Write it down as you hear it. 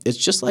It's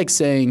just like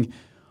saying,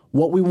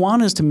 what we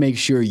want is to make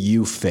sure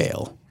you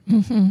fail.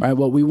 Right?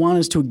 What we want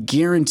is to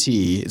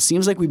guarantee, it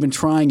seems like we've been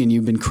trying and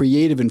you've been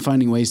creative in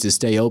finding ways to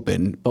stay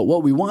open, but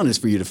what we want is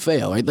for you to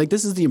fail, right? Like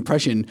this is the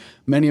impression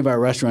many of our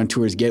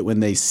restaurateurs get when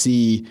they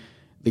see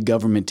the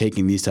government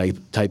taking these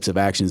types of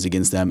actions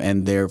against them,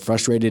 and they're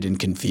frustrated and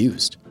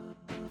confused.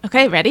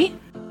 Okay, ready?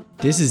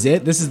 This is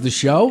it. This is the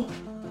show.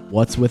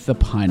 What's with the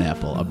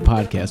Pineapple, a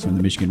podcast from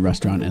the Michigan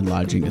Restaurant and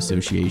Lodging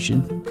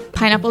Association.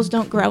 Pineapples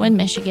don't grow in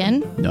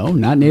Michigan. No,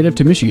 not native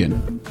to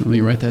Michigan. Let me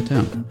write that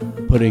down.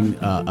 Putting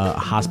a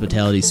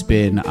hospitality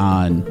spin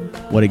on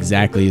what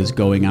exactly is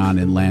going on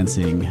in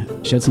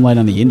Lansing. Shed some light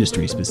on the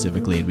industry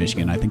specifically in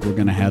Michigan. I think we're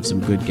going to have some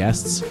good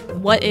guests.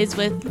 What is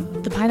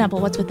with the pineapple?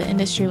 What's with the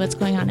industry? What's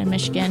going on in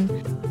Michigan?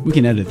 We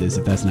can edit this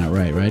if that's not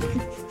right?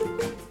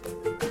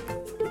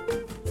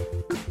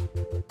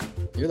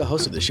 You're the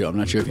host of the show. I'm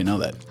not sure if you know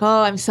that.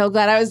 Oh, I'm so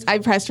glad I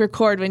pressed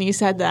record when you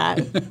said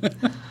that.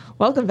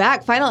 Welcome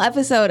back. Final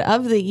episode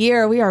of the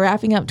year. We are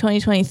wrapping up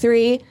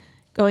 2023,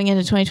 going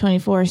into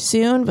 2024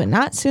 soon, but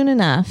not soon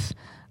enough.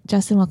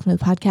 Justin, welcome to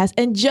the podcast.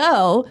 And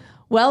Joe,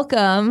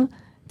 welcome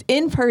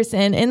in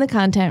person, in the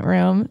content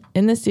room,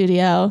 in the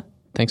studio.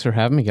 Thanks for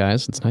having me,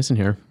 guys. It's nice in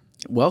here.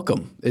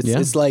 Welcome.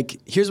 It's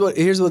like, here's what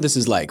this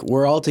is like.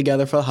 We're all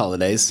together for the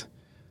holidays.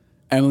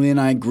 Emily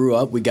and I grew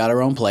up. We got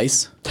our own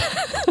place.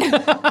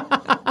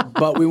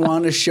 But we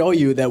want to show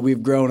you that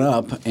we've grown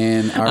up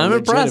and are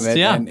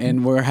legitimate,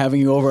 and we're having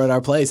you over at our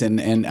place.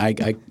 And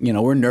I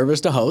we're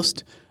nervous to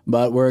host,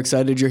 but we're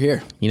excited you're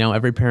here. You know,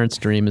 every parent's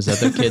dream is that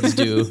their kids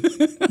do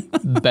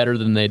better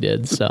than they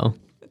did. So,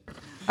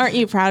 aren't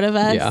you proud of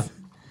us? Yeah.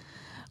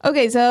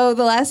 Okay, so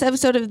the last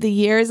episode of the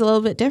year is a little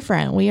bit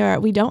different. We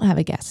don't have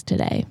a guest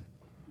today.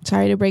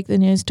 Sorry to break the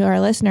news to our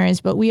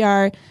listeners, but we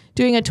are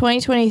doing a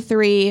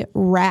 2023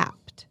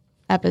 wrapped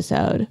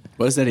episode.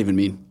 What does that even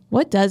mean?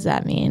 What does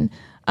that mean?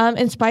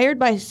 Inspired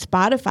by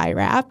Spotify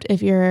Wrapped,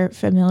 if you're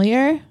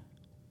familiar.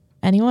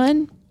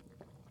 Anyone?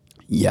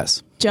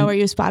 Yes. Joe, are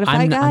you a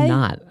Spotify guy? I'm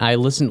not. I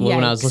listened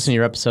when I was listening to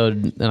your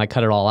episode, and I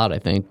cut it all out, I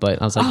think.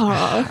 But I was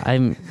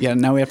like, Yeah,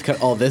 now we have to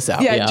cut all this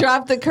out. Yeah,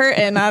 drop the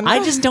curtain on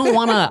I just don't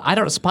want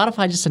to.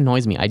 Spotify just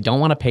annoys me. I don't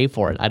want to pay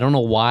for it. I don't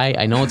know why.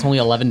 I know it's only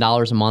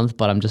 $11 a month,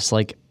 but I'm just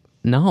like,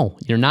 no,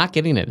 you're not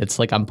getting it. It's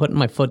like I'm putting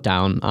my foot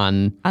down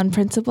on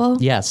principle?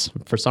 Yes,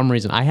 for some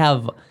reason. I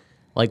have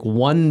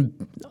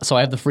so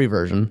I have the free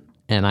version,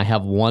 and I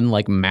have one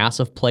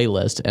massive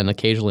playlist, and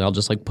occasionally I'll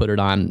just put it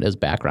on as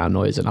background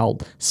noise, and I'll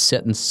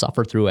sit and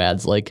suffer through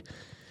ads wow.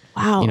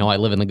 I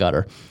live in the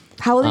gutter.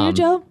 How old are you,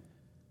 Joe?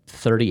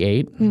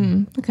 38.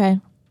 Okay.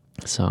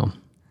 So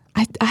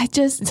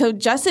so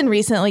Justin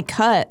recently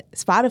cut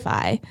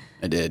Spotify.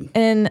 I did.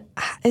 And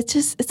it's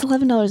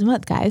 $11 a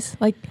month, guys.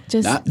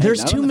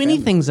 There's too many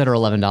things that are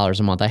 $11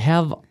 a month. I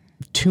have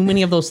too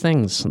many of those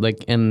things,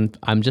 and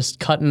I'm just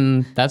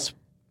cutting.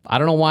 I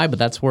don't know why, but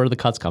that's where the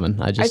cut's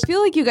coming. I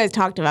feel like you guys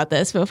talked about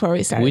this before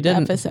we started the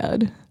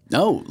episode.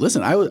 No,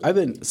 listen, I've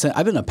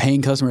been a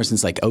paying customer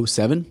since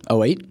 07,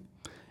 08,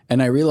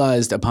 and I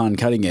realized upon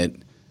cutting it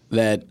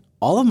that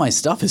all of my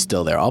stuff is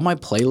still there. All my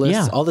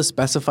playlists, all the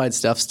specified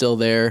stuff's still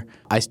there.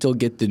 I still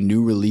get the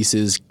new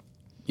releases,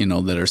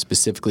 that are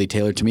specifically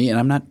tailored to me, and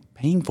I'm not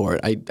paying for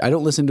it. I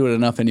don't listen to it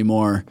enough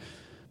anymore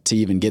to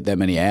even get that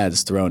many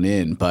ads thrown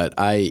in. But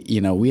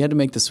we had to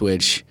make the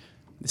switch.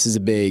 This is a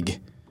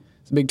big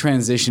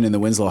transition in the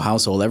Winslow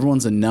household.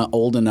 Everyone's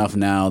old enough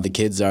now, the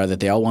kids are,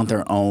 that they all want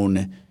their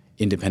own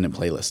independent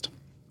playlist.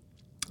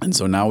 And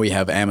so now we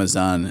have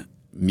Amazon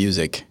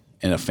Music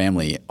and a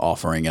family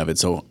offering of it.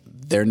 So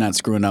they're not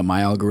screwing up my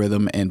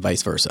algorithm and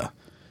vice versa.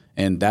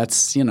 And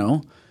that's,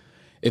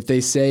 if they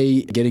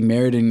say getting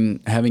married and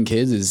having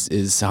kids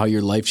is how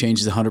your life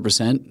changes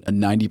 100%,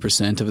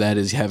 90% of that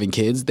is having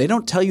kids. They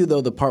don't tell you,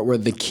 though, the part where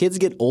the kids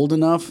get old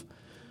enough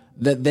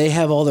that they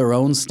have all their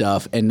own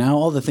stuff, and now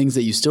all the things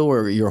that you still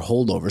were your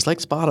holdovers, like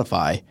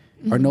Spotify,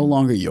 are no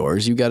longer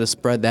yours. You got to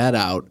spread that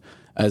out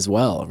as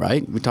well,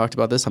 right? We talked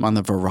about this. I'm on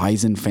the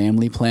Verizon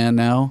family plan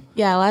now.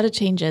 Yeah, a lot of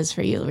changes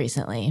for you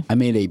recently. I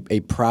made a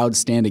proud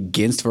stand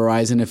against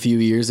Verizon a few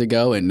years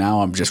ago, and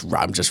now I'm just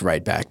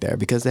right back there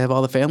because they have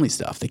all the family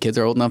stuff. The kids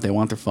are old enough; they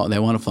want their phone. They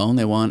want a phone.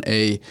 They want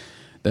the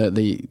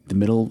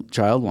middle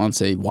child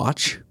wants a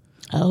watch.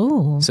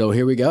 Oh, so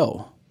here we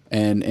go.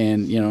 And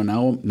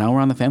now we're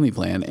on the family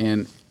plan,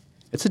 and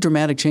it's a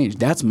dramatic change.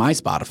 That's my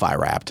Spotify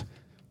Wrapped.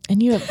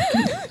 And you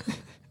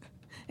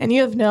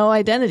have no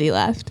identity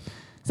left.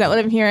 Is that what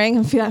I'm hearing?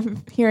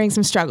 I'm hearing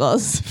some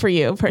struggles for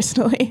you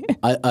personally.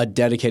 A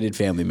dedicated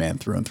family man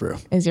through and through.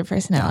 Is your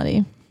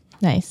personality.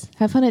 Nice.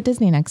 Have fun at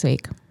Disney next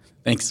week.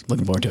 Thanks.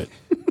 Looking forward to it.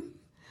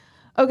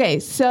 Okay,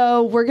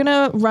 so we're going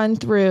to run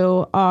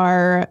through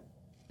our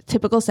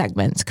typical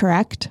segments,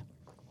 correct?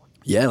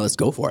 Yeah, let's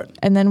go for it.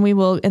 And then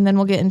we'll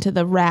get into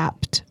the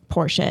wrapped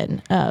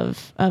portion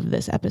of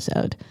this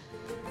episode.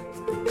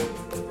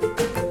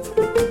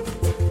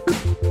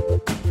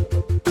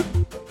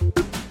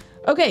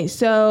 Okay,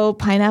 so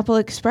Pineapple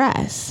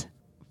Express.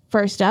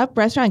 First up,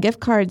 restaurant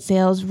gift card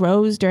sales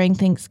rose during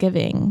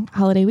Thanksgiving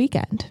holiday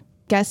weekend.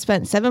 guests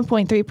spent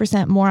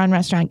 7.3% more on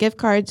restaurant gift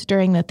cards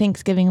during the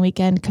Thanksgiving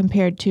weekend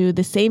compared to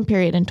the same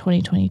period in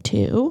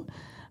 2022.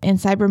 And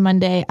Cyber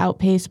Monday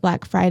outpaced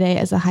Black Friday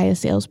as the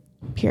highest sales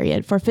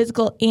period for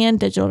physical and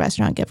digital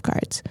restaurant gift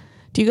cards.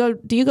 Do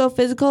you go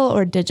physical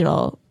or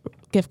digital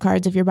gift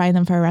cards if you're buying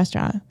them for a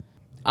restaurant?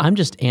 I'm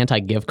just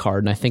anti-gift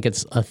card, and I think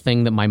it's a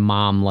thing that my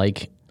mom,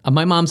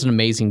 my mom's an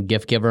amazing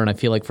gift giver, and I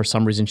feel like for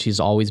some reason she's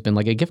always been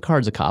like, a gift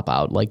card's a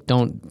cop-out. Like,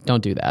 don't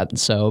do that.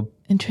 So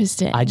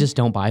interesting. I just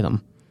don't buy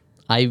them.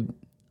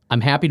 I'm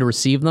happy to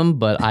receive them,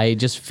 but I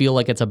just feel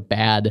like it's a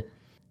bad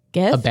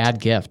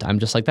gift. I'm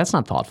just like, that's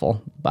not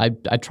thoughtful. I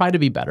try to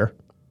be better,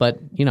 but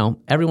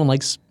everyone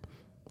likes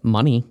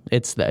money.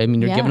 You're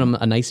giving them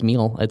a nice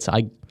meal. It's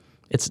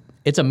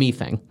a me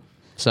thing.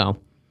 So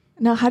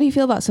now, how do you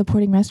feel about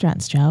supporting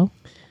restaurants, Joe?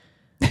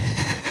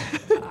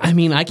 I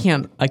mean, I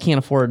can't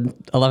afford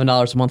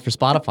 $11 a month for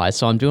Spotify,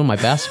 so I'm doing my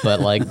best,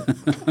 but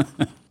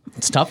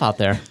it's tough out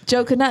there.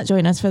 Joe could not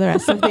join us for the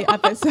rest of the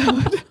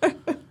episode.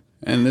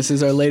 And this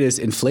is our latest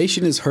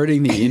 "Inflation is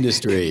hurting the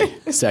industry"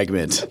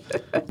 segment.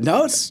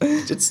 No,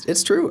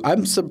 it's true.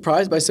 I'm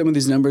surprised by some of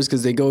these numbers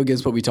because they go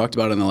against what we talked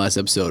about in the last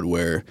episode,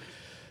 where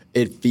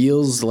it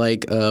feels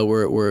like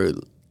we're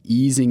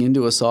easing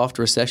into a soft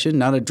recession,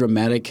 not a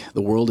dramatic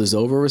 "the world is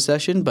over"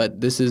 recession, but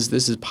this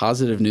is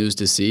positive news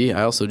to see.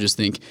 I also just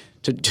think,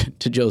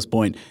 to Joe's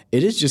point,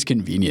 it is just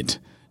convenient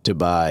to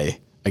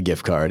buy a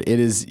gift card. It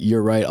is,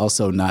 you're right,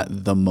 also not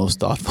the most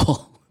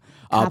thoughtful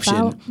option.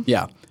 Cop-out?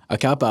 Yeah. A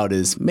cop-out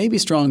is maybe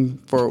strong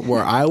for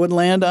where I would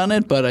land on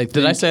it, but I think...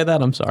 Did I say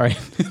that? I'm sorry.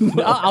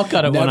 I'll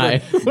cut it when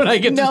I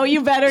get No,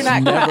 you better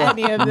not cut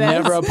any of this.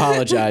 Never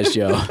apologize,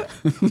 Joe.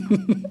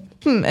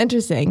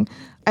 Interesting.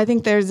 I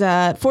think there's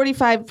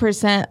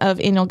 45% of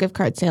annual gift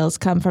card sales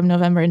come from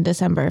November and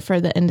December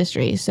for the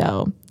industry.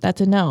 So that's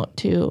a note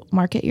to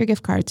market your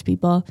gift cards,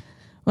 people.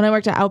 When I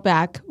worked at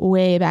Outback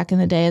way back in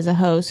the day as a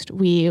host,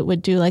 we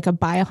would do like a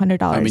buy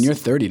 $100. I mean, you're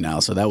 30 now,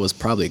 so that was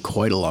probably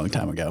quite a long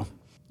time ago.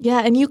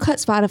 Yeah, and you cut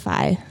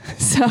Spotify.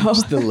 So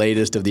just the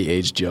latest of the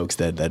age jokes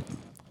that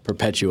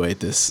perpetuate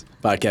this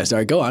podcast. All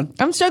right, go on.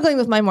 I'm struggling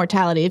with my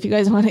mortality. If you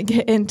guys want to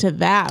get into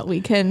that, we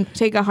can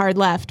take a hard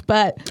left.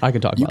 But I can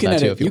talk about that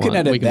too if you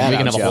want. We can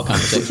have a whole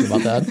conversation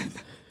about that.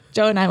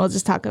 Joe and I will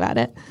just talk about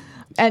it.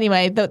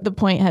 Anyway, the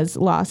point has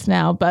lost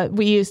now. But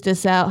we used to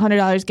sell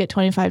 $100, get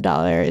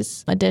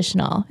 $25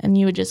 additional, and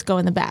you would just go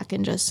in the back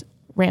and just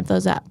ramp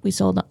those up. We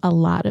sold a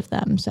lot of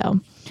them.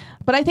 So.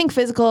 But I think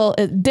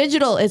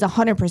digital is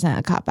 100%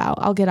 a cop-out.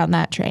 I'll get on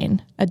that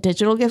train. A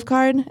digital gift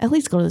card, at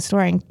least go to the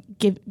store and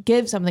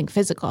give something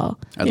physical.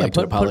 I'd like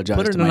to apologize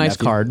put it to in my a nice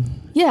nephew. card.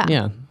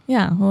 Yeah.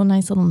 A little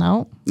nice little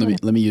note.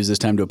 Let me use this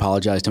time to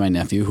apologize to my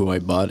nephew, who I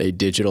bought a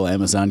digital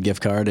Amazon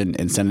gift card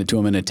and sent it to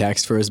him in a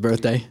text for his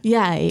birthday.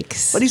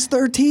 Yikes. But he's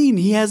 13.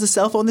 He has a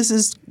cell phone.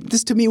 This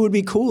to me would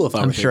be cool if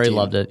I were 13. I'm sure he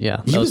loved it.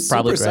 Yeah. He was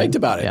probably super psyched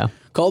about it. Yeah.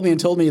 Called me and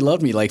told me he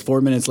loved me like 4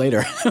 minutes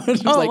later. I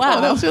was like, wow.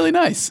 oh, that was really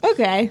nice.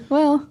 Okay,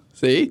 well.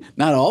 See?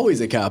 Not always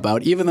a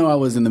cop-out, even though I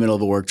was in the middle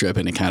of a work trip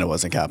and it kind of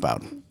was a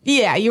cop-out.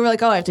 Yeah, you were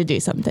like, oh, I have to do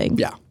something.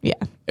 Yeah. Yeah.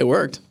 It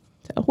worked.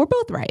 So we're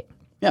both right.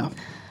 Yeah.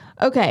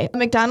 Okay,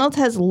 McDonald's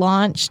has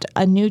launched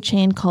a new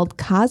chain called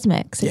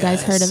CosMc. Have you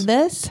guys heard of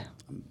this?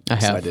 I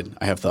have. Excited.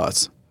 I have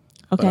thoughts.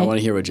 Okay. But I want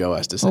to hear what Joe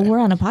has to say. Well, we're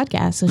on a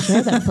podcast, so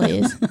share them,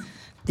 please.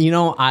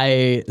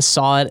 I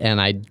saw it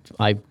and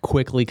I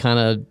quickly kind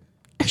of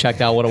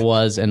checked out what it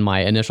was, and my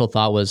initial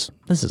thought was,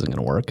 this isn't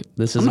going to work.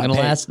 This isn't going to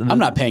last. I'm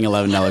not paying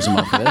 $11 a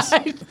month for this.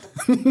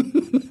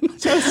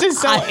 Joe's just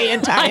so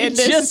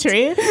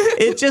anti-industry.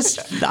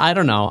 I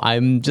don't know.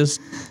 I'm just,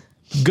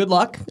 good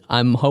luck.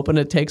 I'm hoping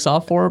it takes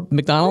off for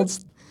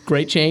McDonald's.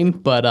 Great chain,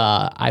 but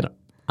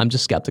I'm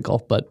just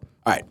skeptical. But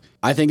all right.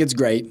 I think it's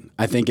great.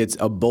 I think it's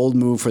a bold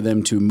move for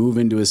them to move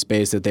into a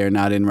space that they're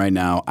not in right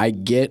now. I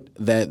get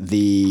that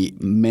the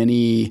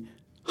many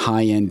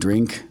high-end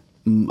drink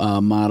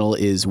model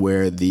is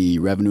where the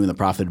revenue and the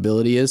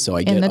profitability is. So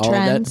I get all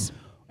trends. of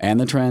that. And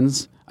the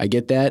trends. I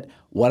get that.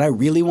 What I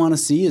really want to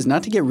see is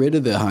not to get rid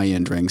of the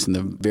high-end drinks and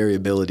the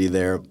variability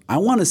there. I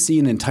want to see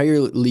an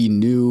entirely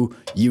new,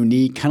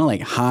 unique, kind of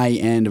like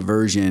high-end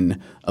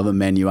version of a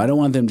menu. I don't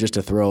want them just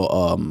to throw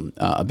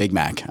a Big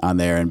Mac on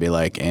there and be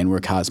like, and we're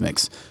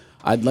CosMcs.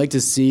 I'd like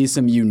to see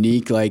some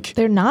unique, like...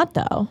 They're not,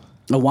 though.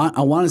 I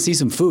want to see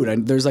some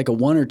food. There's like a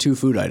 1 or 2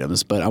 food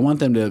items, but I want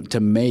them to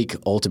make,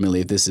 ultimately,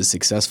 if this is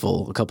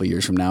successful a couple of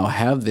years from now,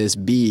 have this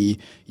be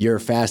your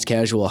fast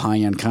casual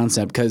high-end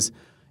concept, because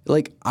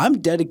like I'm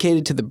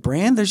dedicated to the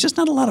brand. There's just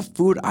not a lot of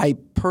food I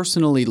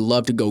personally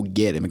love to go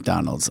get at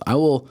McDonald's. I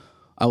will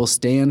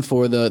stand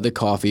for the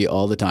coffee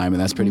all the time,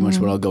 and that's pretty much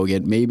what I'll go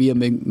get. Maybe a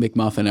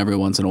McMuffin every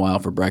once in a while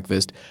for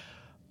breakfast.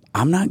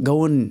 I'm not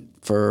going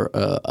for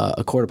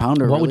a quarter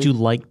pounder. what really. would you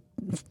like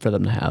for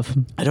them to have?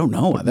 I don't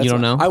know. You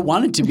don't know? I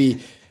want it to be.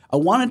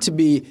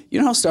 You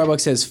know how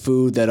Starbucks has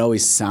food that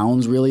always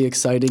sounds really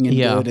exciting and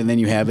good, and then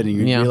you have it and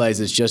you realize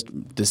it's just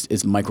this.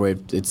 It's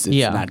microwave. It's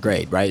not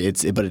great, right?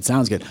 But it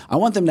sounds good. I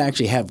want them to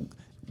actually have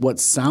what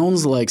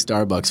sounds like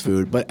Starbucks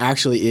food, but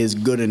actually is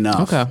good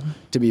enough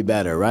to be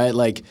better, right?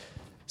 Like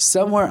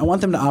somewhere. I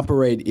want them to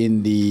operate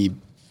in the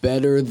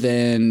better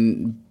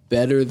than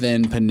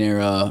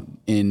Panera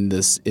in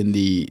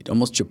the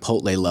almost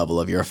Chipotle level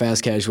of you're a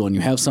fast casual and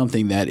you have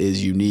something that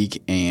is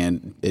unique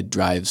and it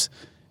drives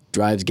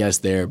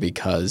guests there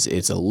because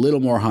it's a little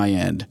more high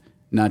end,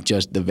 not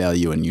just the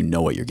value and you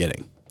know what you're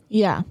getting.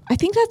 Yeah, I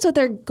think that's what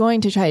they're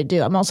going to try to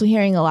do. I'm also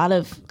hearing a lot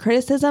of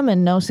criticism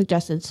and no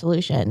suggested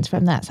solutions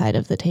from that side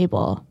of the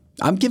table.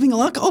 I'm giving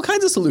all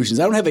kinds of solutions.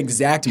 I don't have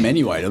exact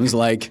menu items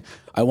like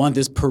I want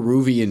this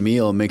Peruvian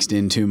meal mixed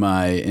into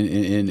my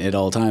in at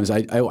all times.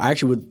 I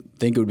actually would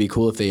think it would be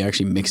cool if they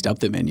actually mixed up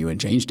the menu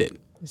and changed it.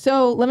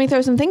 So let me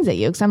throw some things at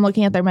you because I'm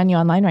looking at their menu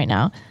online right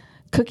now.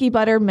 Cookie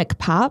butter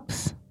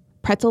McPops,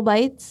 pretzel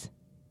bites.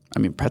 I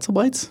mean, pretzel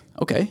bites?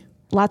 Okay.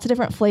 Lots of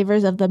different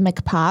flavors of the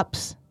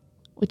McPops,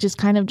 which is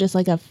kind of just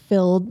like a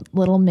filled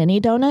little mini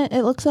donut,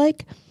 it looks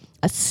like.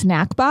 A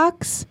snack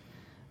box,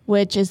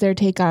 which is their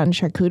take on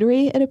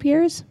charcuterie, it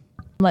appears.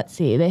 Let's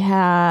see. They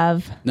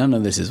have... None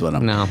of this is what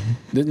I'm... No.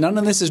 None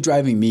of this is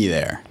driving me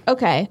there.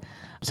 Okay.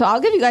 So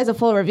I'll give you guys a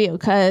full review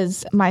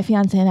because my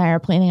fiance and I are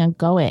planning on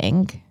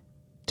going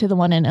to the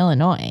one in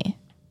Illinois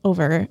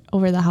over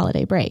the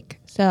holiday break.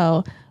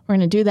 So we're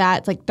going to do that.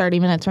 It's like 30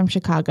 minutes from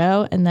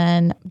Chicago and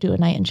then do a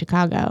night in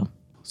Chicago.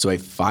 So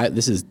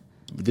this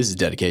is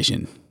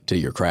dedication to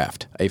your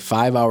craft. A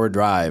 5-hour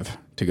drive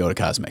to go to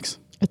CosMc.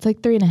 It's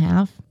like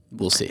 3.5.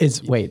 We'll see.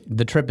 Wait,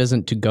 the trip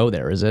isn't to go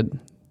there, is it?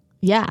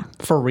 Yeah.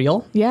 For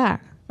real? Yeah.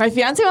 My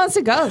fiance wants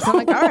to go, so I'm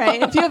like, all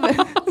right. If you have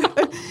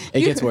it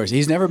gets worse.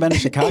 He's never been to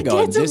Chicago.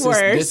 It gets worse.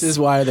 This is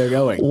why they're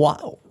going.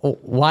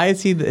 Why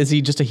is he? Is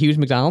he just a huge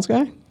McDonald's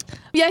guy?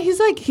 Yeah,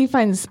 he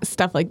finds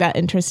stuff like that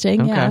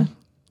interesting. Okay. Yeah.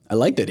 I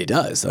like that he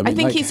does. I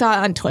think he saw it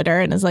on Twitter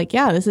and is like,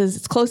 yeah,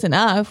 it's close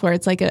enough where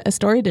it's like a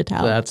story to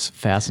tell. That's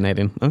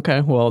fascinating.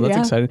 Okay, well, that's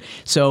exciting.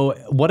 So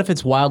what if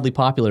it's wildly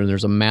popular and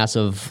there's a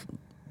massive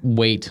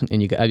wait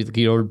and you're we there?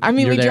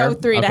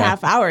 drove 3.5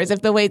 hours.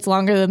 If the wait's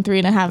longer than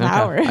 3.5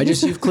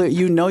 hours.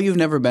 You've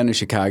never been to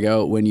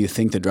Chicago when you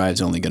think the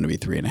drive's only going to be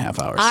 3.5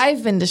 hours.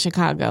 I've been to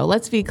Chicago.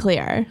 Let's be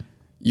clear.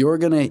 You're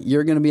gonna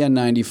be on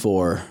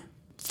 94,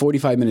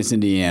 45 minutes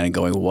into Indiana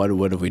going,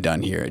 what have we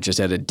done here? Just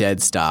at a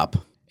dead stop.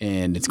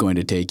 And it's going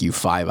to take you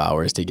 5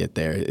 hours to get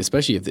there,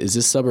 especially is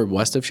this suburb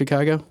west of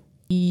Chicago?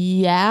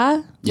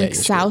 Yeah. Like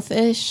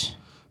south-ish.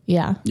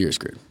 Yeah. You're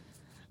screwed.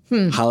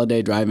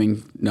 Holiday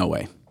driving, no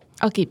way.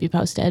 I'll keep you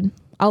posted.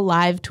 I'll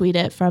live tweet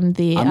it from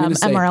the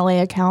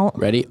MRLA account.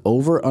 Ready?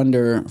 Over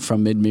under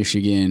from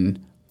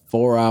mid-Michigan,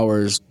 4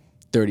 hours,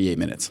 38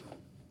 minutes.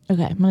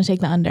 Okay, I'm going to take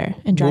the under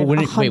and drive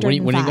 105.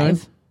 When are you going?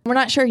 We're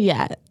not sure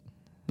yet.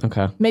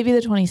 Okay. Maybe the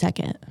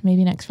 22nd.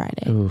 Maybe next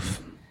Friday.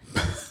 Oof.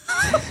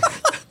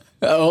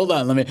 Hold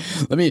on, let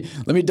me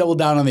double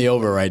down on the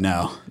over right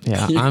now.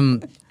 Yeah,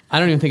 I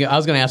don't even think I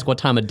was going to ask what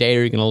time of day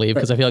are you going to leave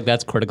because I feel like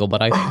that's critical,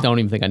 but I don't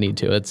even think I need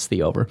to. It's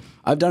the over.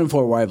 I've done it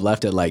before where I've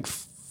left at like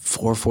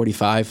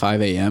 4:45,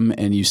 5 a.m.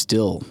 and you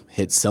still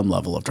hit some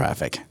level of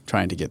traffic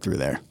trying to get through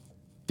there.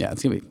 Yeah,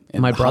 it's gonna be.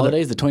 And my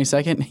holidays, the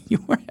 22nd.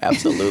 You were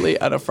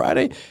absolutely on a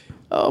Friday.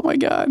 Oh my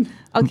God.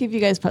 I'll keep you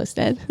guys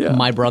posted. Yeah.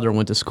 My brother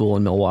went to school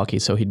in Milwaukee,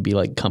 so he'd be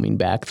like coming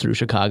back through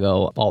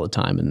Chicago all the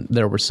time. And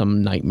there were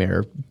some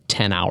nightmare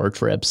 10-hour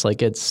trips. He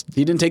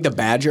didn't take the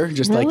Badger,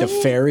 just like the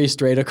ferry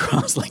straight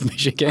across Lake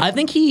Michigan. I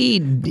think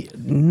he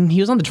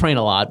was on the train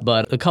a lot,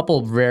 but a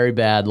couple very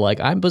bad,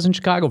 I was in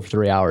Chicago for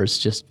 3 hours.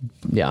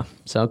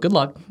 So good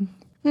luck.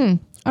 All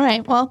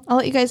right. Well, I'll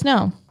let you guys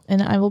know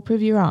and I will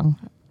prove you wrong.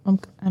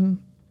 I'm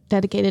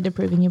dedicated to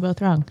proving you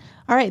both wrong.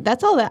 All right.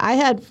 That's all that I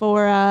had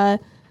for,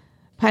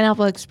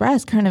 Pineapple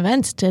Express current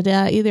events. Did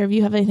either of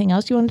you have anything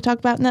else you want to talk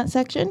about in that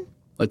section?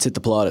 Let's hit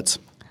the plaudits.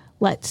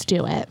 Let's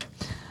do it.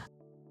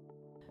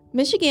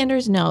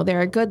 Michiganders know there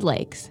are good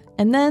lakes,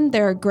 and then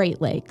there are great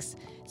lakes.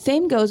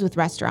 Same goes with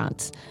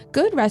restaurants.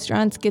 Good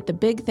restaurants get the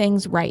big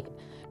things right.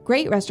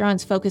 Great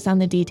restaurants focus on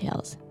the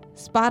details.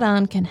 Spot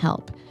On can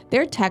help.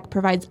 Their tech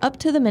provides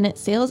up-to-the-minute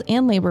sales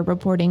and labor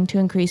reporting to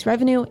increase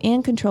revenue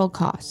and control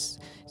costs,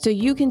 so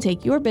you can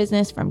take your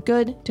business from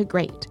good to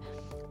great.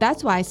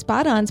 That's why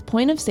Spot On's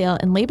point of sale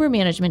and labor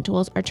management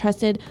tools are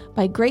trusted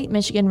by great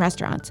Michigan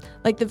restaurants,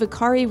 like the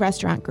Vicari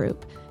Restaurant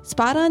Group.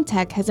 Spot On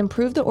Tech has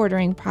improved the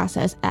ordering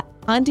process at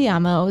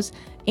Andiamo's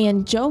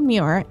and Joe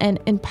Muir and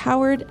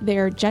empowered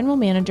their general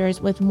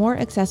managers with more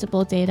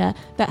accessible data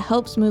that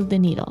helps move the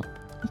needle.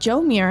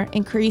 Joe Muir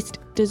increased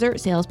dessert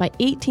sales by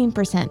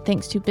 18%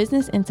 thanks to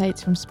business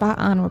insights from Spot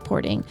On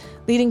reporting,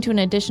 leading to an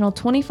additional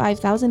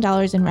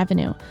 $25,000 in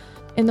revenue.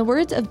 In the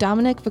words of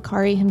Dominic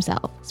Vicari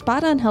himself,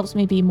 Spot On helps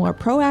me be more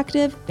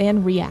proactive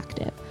than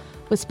reactive.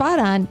 With Spot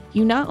On,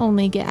 you not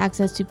only get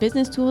access to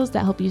business tools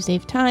that help you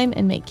save time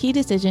and make key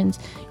decisions,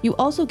 you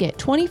also get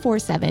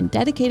 24/7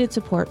 dedicated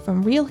support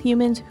from real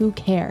humans who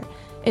care.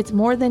 It's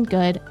more than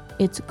good,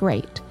 it's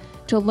great.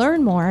 To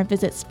learn more,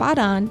 visit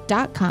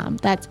spoton.com.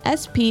 That's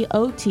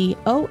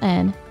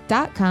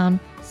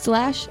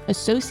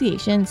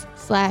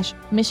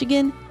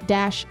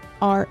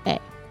spoton.com/associations/Michigan-RA.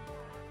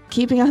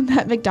 Keeping on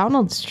that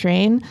McDonald's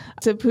train,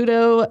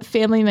 Saputo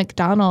Family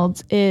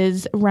McDonald's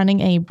is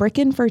running a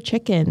Brickin' for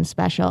Chicken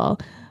special.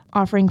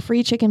 offering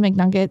free chicken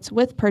McNuggets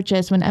with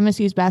purchase when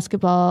MSU's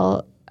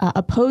basketball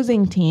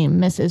opposing team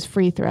misses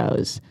free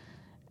throws.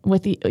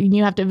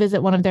 You have to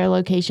visit one of their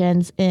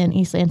locations in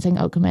East Lansing,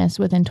 Okemos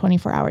within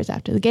 24 hours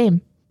after the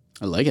game.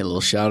 I like it. A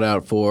little shout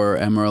out for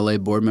MRLA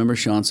board member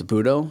Sean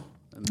Saputo,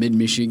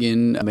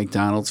 Mid-Michigan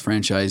McDonald's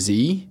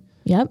franchisee.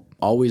 Yep.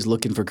 Always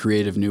looking for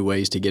creative new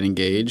ways to get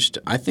engaged.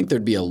 I think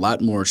there'd be a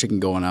lot more chicken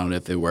going on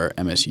if they were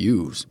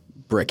MSU's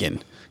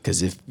bricking.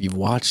 Because if you've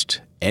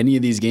watched any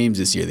of these games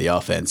this year, the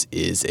offense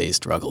is a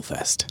struggle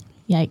fest.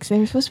 Yikes.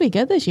 They're supposed to be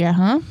good this year,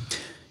 huh?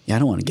 Yeah, I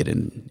don't want to get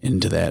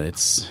into that.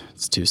 It's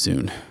too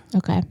soon.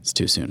 Okay. It's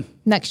too soon.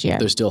 Next year.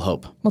 There's still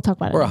hope. We'll talk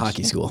about it. We're a next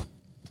hockey year. school.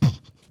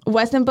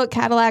 Weston Book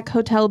Cadillac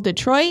Hotel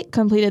Detroit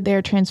completed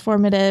their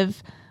transformative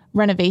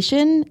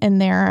renovation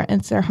and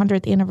it's their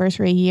 100th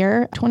anniversary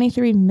year.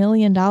 $23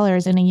 million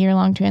in a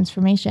year-long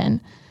transformation,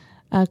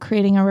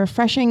 creating a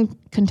refreshing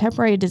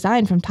contemporary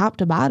design from top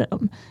to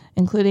bottom,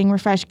 including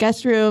refreshed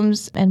guest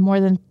rooms and more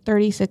than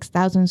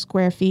 36,000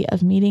 square feet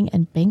of meeting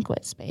and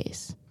banquet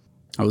space.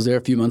 I was there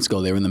a few months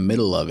ago. They were in the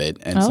middle of it,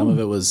 and some of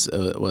it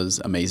was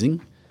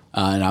amazing.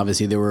 And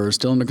obviously, they were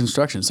still under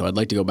construction, so I'd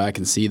like to go back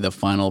and see the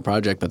final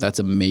project, but that's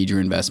a major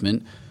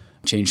investment.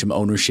 Change some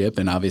ownership,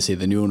 and obviously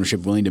the new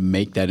ownership willing to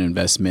make that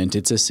investment.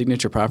 It's a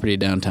signature property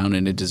downtown,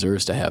 and it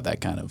deserves to have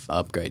that kind of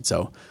upgrade.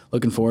 So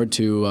looking forward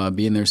to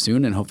being there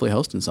soon and hopefully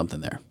hosting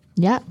something there.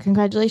 Yeah,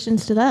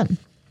 congratulations to them.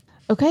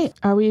 Okay,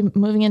 are we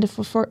moving into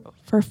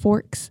for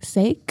Fork's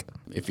sake?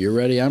 If you're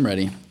ready, I'm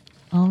ready.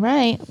 All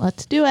right,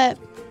 let's do it.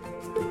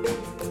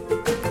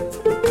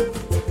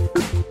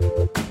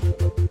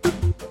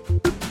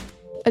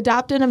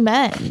 Adopt and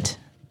amend.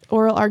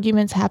 Oral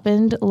arguments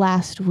happened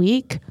last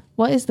week.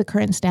 What is the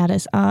current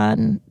status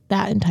on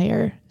that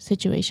entire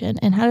situation?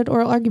 And how did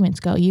oral arguments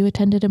go? You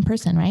attended in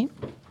person, right?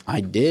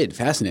 I did.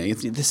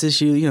 Fascinating. This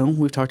issue,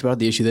 we've talked about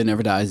the issue that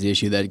never dies, the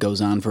issue that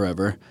goes on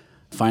forever.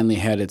 Finally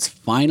had its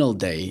final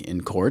day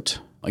in court.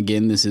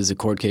 Again, this is a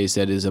court case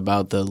that is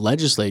about the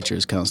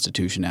legislature's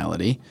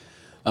constitutionality,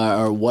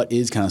 or what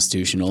is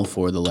constitutional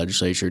for the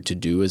legislature to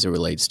do as it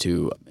relates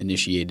to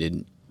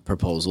initiated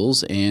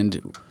proposals.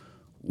 And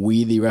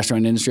we, the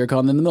restaurant industry, are caught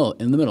in the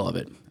middle of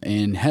it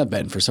and have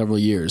been for several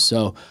years.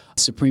 So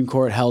Supreme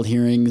Court held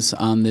hearings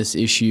on this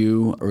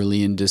issue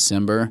early in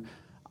December.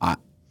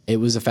 It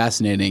was a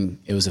fascinating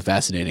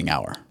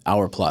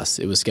hour plus.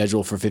 It was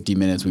scheduled for 50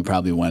 minutes. We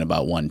probably went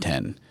about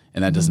 110,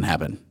 and that doesn't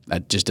happen.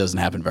 That just doesn't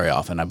happen very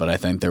often. But I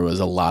think there was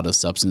a lot of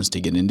substance to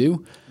get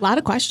into. A lot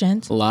of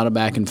questions. A lot of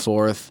back and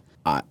forth.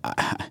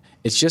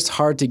 It's just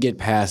hard to get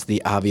past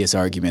the obvious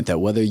argument that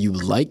whether you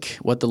like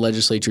what the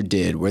legislature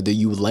did, whether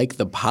you like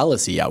the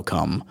policy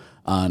outcome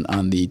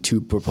on the two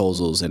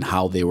proposals and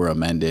how they were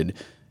amended,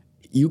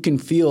 you can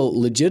feel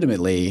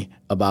legitimately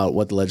about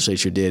what the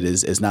legislature did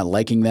as not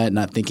liking that,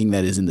 not thinking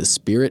that is in the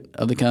spirit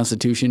of the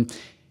Constitution.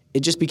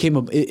 It just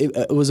became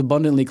it was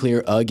abundantly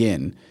clear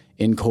again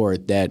in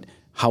court that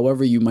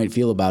however you might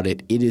feel about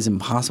it, it is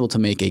impossible to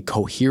make a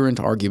coherent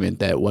argument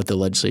that what the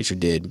legislature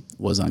did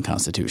was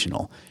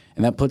unconstitutional.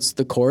 And that puts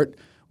the court,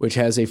 which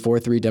has a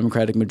 4-3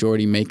 Democratic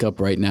majority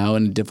makeup right now,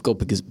 in a difficult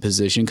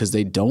position because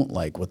they don't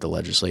like what the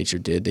legislature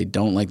did. They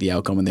don't like the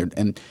outcome.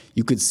 And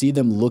you could see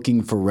them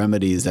looking for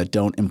remedies that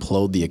don't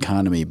implode the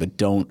economy but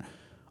don't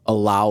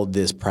allow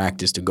this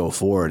practice to go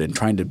forward, and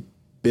trying to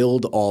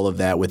build all of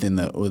that within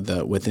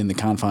the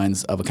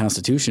confines of a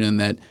constitution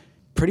that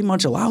pretty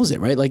much allows it,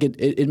 right? Like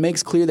it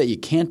makes clear that you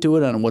can't do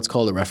it on what's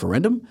called a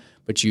referendum,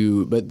 but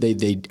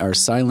they are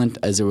silent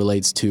as it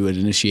relates to an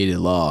initiated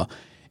law.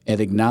 And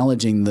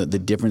acknowledging the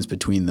difference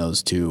between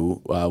those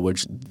two,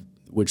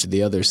 which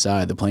the other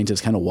side, the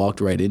plaintiffs, kind of walked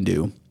right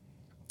into,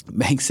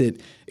 makes it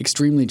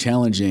extremely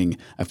challenging.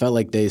 I felt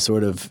like they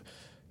sort of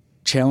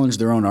challenged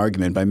their own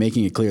argument by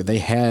making it clear they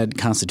had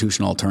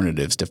constitutional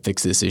alternatives to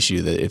fix this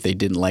issue, that if they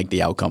didn't like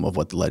the outcome of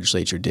what the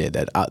legislature did,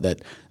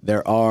 that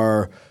there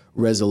are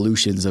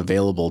resolutions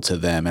available to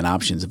them and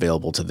options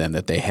available to them,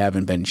 that they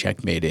haven't been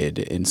checkmated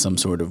in some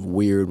sort of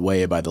weird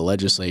way by the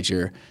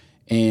legislature.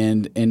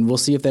 And we'll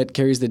see if that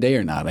carries the day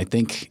or not. I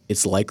think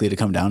it's likely to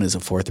come down as a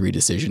 4-3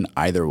 decision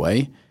either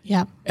way.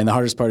 Yeah. And the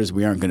hardest part is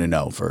we aren't going to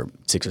know for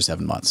 6 or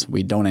 7 months.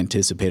 We don't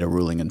anticipate a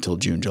ruling until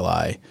June,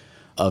 July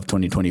of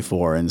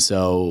 2024. And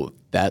so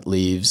that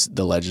leaves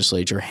the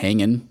legislature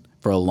hanging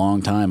for a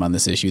long time on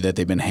this issue that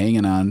they've been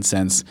hanging on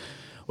since,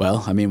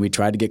 we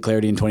tried to get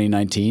clarity in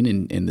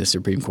 2019 and the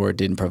Supreme Court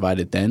didn't provide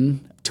it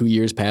then. 2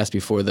 years passed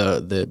before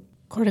the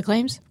Court of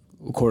Claims?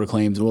 Court of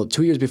Claims. Well,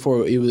 2 years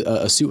before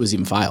a suit was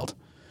even filed.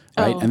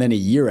 Right. And then a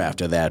year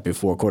after that,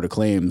 before Court of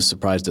Claims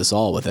surprised us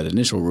all with that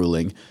initial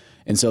ruling.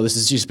 And so this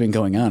has just been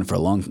going on for a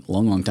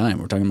long time.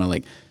 We're talking about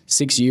like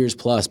 6 years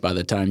plus by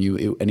the time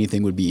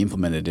anything would be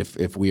implemented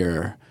if we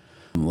are,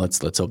 let's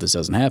hope this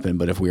doesn't happen,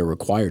 but if we are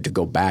required to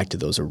go back to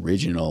those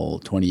original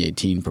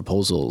 2018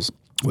 proposals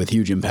with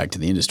huge impact to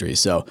the industry.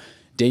 So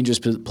dangerous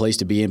place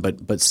to be in,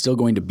 but still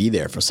going to be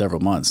there for several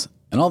months.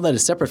 And all that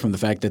is separate from the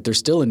fact that there's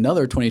still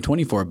another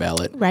 2024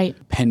 ballot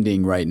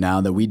pending right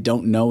now that we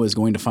don't know is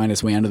going to find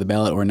its way onto the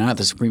ballot or not.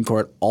 The Supreme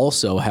Court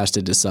also has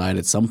to decide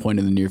at some point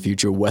in the near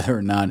future whether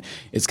or not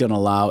it's going to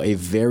allow a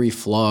very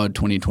flawed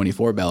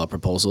 2024 ballot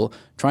proposal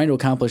trying to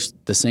accomplish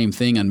the same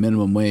thing on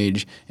minimum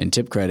wage and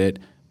tip credit,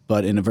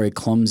 but in a very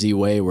clumsy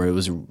way where it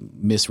was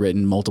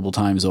miswritten multiple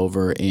times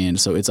over. And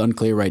so it's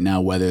unclear right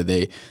now whether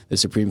the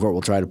Supreme Court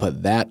will try to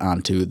put that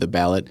onto the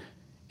ballot.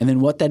 And then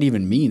what that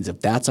even means, if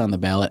that's on the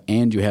ballot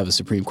and you have a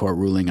Supreme Court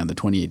ruling on the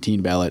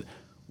 2018 ballot,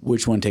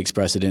 which one takes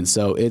precedence?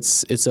 So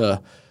it's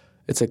a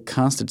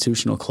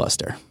constitutional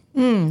cluster.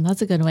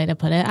 That's a good way to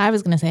put it. I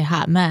was going to say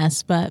hot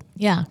mess, but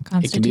yeah,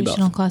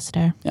 constitutional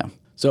cluster. Yeah.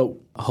 So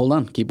hold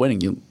on, keep waiting.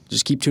 You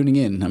just keep tuning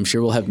in. I'm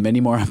sure we'll have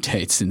many more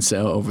updates and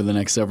so over the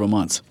next several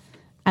months.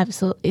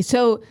 Absolutely.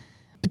 So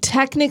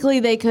technically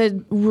they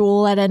could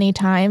rule at any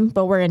time,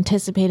 but we're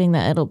anticipating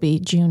that it'll be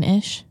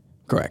June-ish.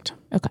 Correct.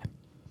 Okay.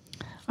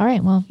 All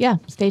right. Well, yeah,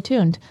 stay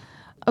tuned.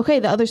 Okay.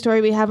 The other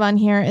story we have on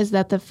here is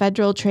that the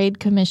Federal Trade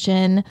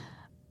Commission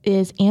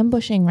is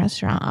ambushing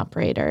restaurant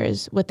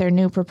operators with their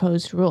new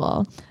proposed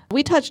rule.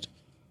 We touched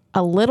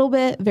a little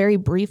bit, very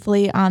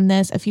briefly on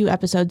this a few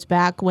episodes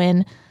back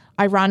when,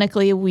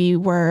 ironically, we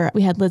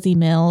had Lizzie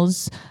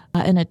Mills,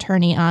 an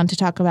attorney, on to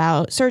talk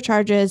about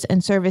surcharges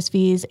and service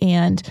fees,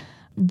 and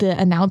the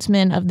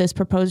announcement of this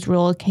proposed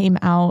rule came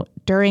out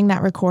during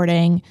that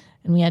recording,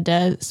 and we had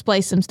to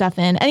splice some stuff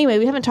in. Anyway,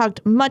 we haven't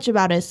talked much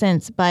about it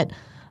since, but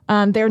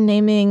they're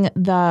naming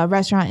the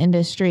restaurant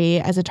industry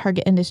as a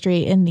target industry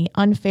in the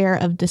unfair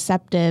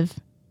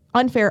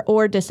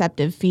or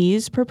deceptive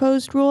fees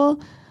proposed rule.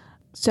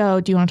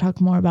 So do you want to talk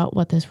more about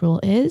what this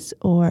rule is,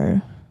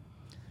 or?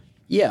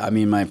 Yeah, I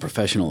mean, my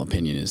professional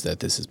opinion is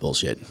that this is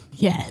bullshit.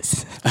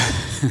 Yes.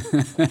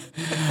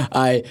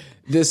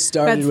 This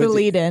started That's the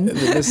lead-in.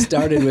 This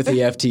started with the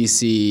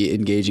FTC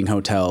engaging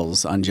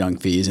hotels on junk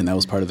fees, and that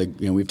was part of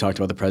we've talked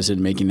about the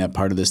president making that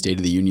part of the State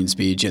of the Union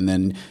speech, and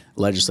then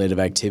legislative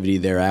activity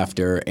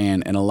thereafter,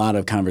 and a lot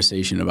of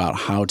conversation about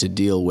how to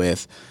deal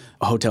with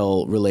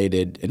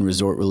hotel-related and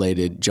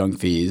resort-related junk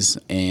fees.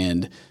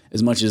 And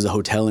as much as the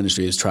hotel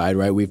industry has tried,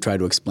 right, we've tried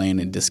to explain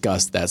and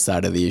discuss that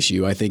side of the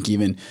issue. I think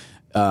even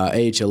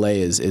AHLA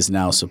is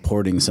now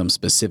supporting some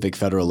specific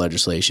federal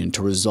legislation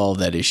to resolve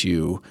that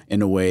issue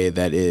in a way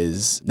that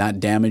is not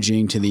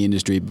damaging to the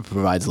industry but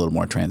provides a little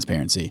more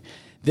transparency.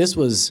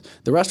 The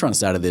restaurant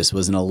side of this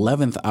was an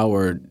 11th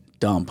hour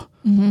dump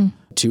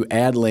to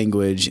add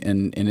language,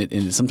 and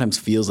it sometimes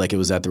feels like it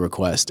was at the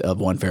request of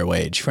One Fair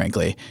Wage,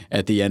 frankly,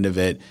 at the end of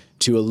it,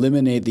 to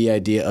eliminate the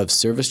idea of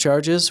service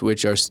charges,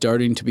 which are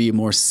starting to be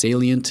more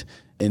salient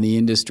in the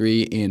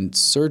industry, and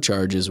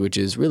surcharges, which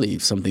is really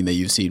something that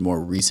you've seen more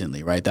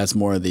recently, right? That's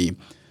more of the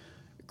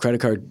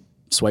credit card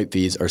swipe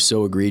fees are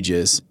so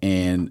egregious,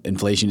 and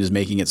inflation is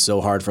making it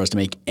so hard for us to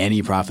make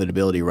any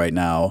profitability right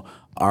now.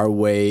 Our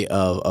way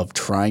of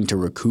trying to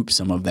recoup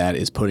some of that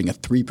is putting a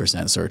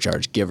 3%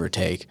 surcharge, give or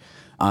take,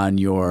 on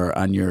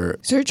your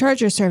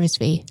surcharge or service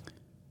fee.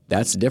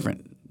 That's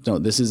different. So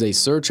this is a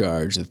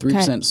surcharge. The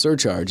 3%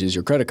 surcharge is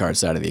your credit card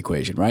side of the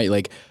equation, right?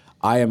 Like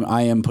I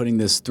am putting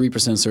this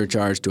 3%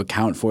 surcharge to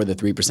account for the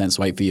 3%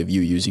 swipe fee of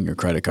you using your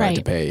credit card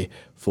to pay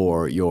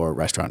for your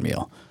restaurant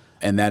meal,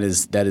 and that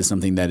is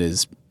something that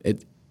is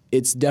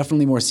it's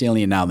definitely more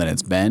salient now than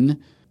it's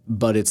been,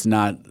 but it's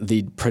not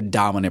the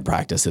predominant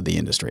practice of the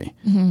industry.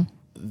 Mm-hmm.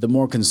 The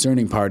more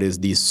concerning part is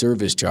the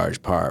service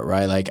charge part,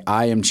 right? Like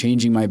I am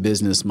changing my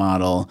business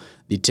model.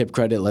 The tip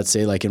credit, let's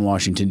say like in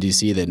Washington,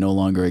 D.C., that no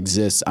longer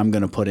exists, I'm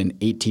going to put an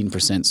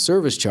 18%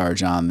 service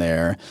charge on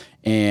there,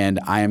 and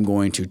I am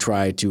going to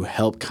try to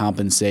help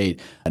compensate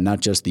not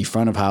just the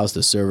front of house,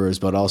 the servers,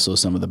 but also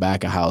some of the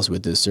back of house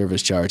with this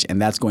service charge.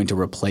 And that's going to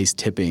replace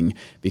tipping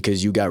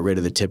because you got rid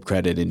of the tip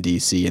credit in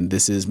D.C., and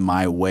this is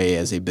my way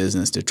as a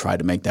business to try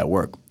to make that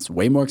work. It's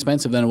way more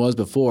expensive than it was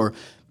before,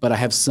 but I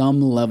have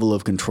some level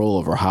of control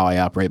over how I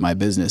operate my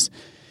business.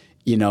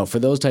 You know, for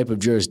those type of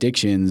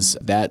jurisdictions,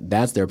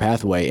 that's their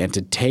pathway, and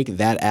to take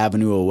that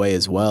avenue away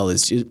as well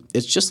it's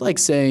just like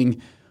saying,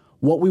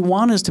 what we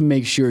want is to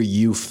make sure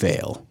you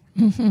fail,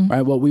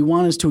 right? What we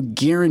want is to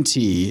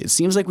guarantee. It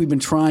seems like we've been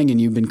trying,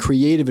 and you've been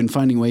creative in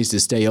finding ways to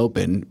stay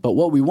open, but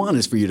what we want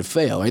is for you to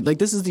fail, right? Like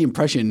this is the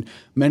impression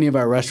many of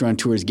our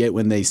restaurateurs get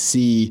when they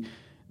see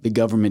the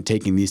government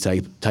taking these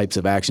types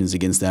of actions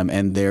against them,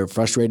 and they're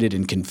frustrated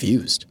and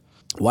confused.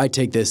 Why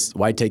take this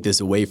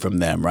away from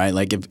them, right?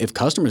 Like if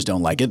customers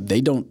don't like it,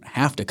 they don't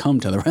have to come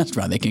to the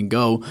restaurant. They can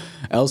go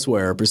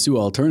elsewhere, pursue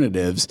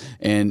alternatives,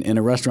 and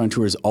a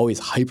restaurateur is always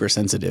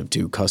hypersensitive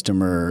to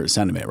customer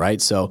sentiment,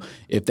 right? So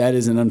if that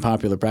is an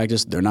unpopular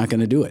practice, they're not going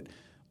to do it.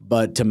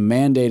 But to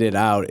mandate it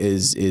out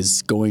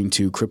is going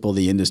to cripple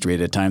the industry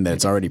at a time that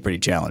it's already pretty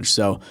challenged.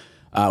 So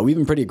we've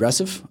been pretty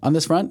aggressive on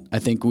this front. I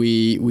think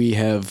we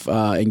have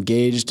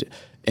engaged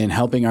in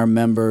helping our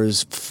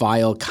members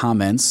file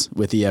comments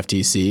with the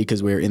FTC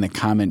because we're in the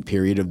comment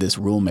period of this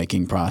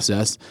rulemaking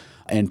process,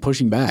 and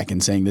pushing back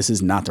and saying this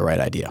is not the right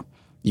idea.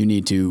 You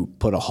need to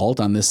put a halt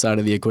on this side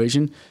of the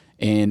equation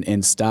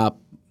and stop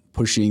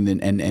pushing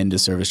an end to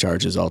service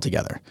charges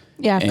altogether.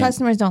 Yeah, if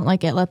customers don't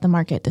like it, let the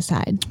market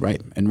decide.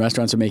 Right. And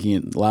restaurants are making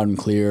it loud and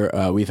clear.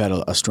 We've had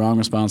a strong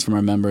response from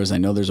our members. I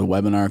know there's a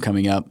webinar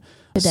coming up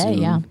today,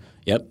 soon. yeah.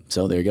 Yep.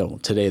 So there you go.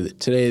 Today of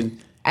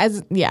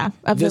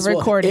the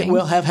recording. It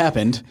will have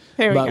happened,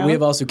 but go. we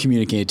have also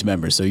communicated to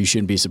members, so you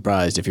shouldn't be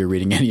surprised if you're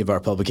reading any of our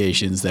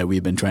publications that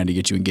we've been trying to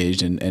get you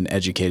engaged and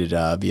educated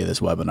via this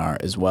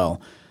webinar as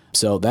well.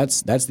 So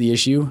that's the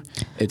issue.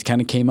 It kind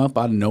of came up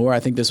out of nowhere.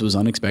 I think this was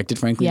unexpected,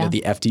 frankly, that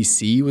the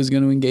FTC was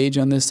going to engage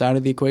on this side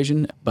of the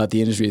equation, but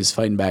the industry is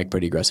fighting back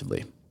pretty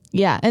aggressively.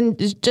 Yeah, and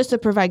just to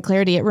provide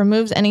clarity, it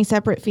removes any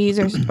separate fees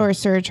or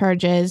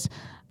surcharges,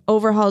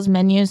 overhauls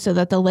menus so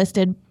that the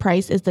listed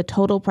price is the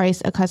total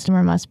price a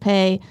customer must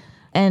pay,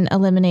 and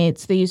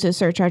eliminates the use of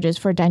surcharges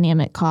for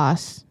dynamic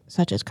costs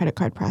such as credit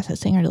card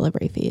processing or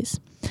delivery fees.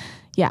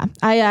 Yeah,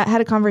 I had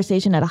a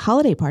conversation at a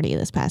holiday party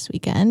this past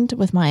weekend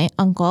with my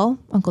Uncle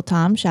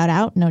Tom, shout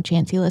out, no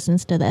chance he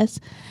listens to this.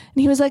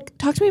 And he was like,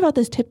 talk to me about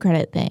this tip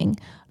credit thing.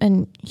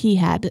 And he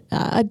had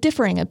a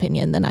differing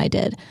opinion than I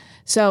did.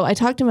 So I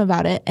talked to him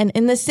about it. And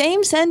in the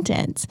same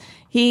sentence,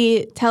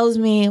 he tells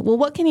me, well,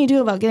 what can you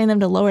do about getting them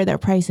to lower their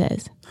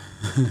prices?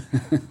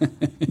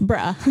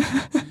 Bruh.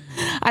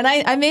 And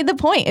I made the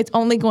point, it's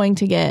only going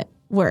to get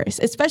worse,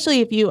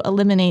 especially if you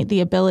eliminate the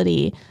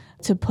ability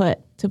to put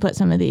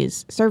some of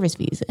these service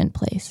fees in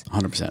place.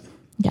 100%.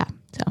 Yeah.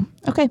 So,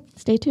 okay,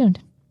 stay tuned.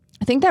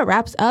 I think that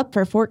wraps up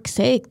for Fork's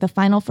Sake, the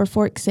final for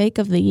Fork's Sake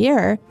of the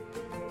year.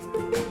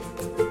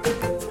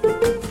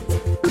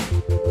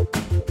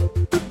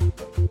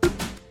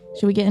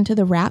 Should we get into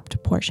the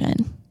wrapped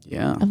portion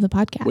of the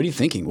podcast? What are you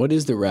thinking? What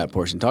is the wrap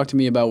portion? Talk to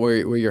me about where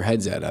your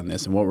head's at on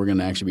this and what we're going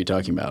to actually be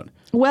talking about.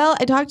 Well,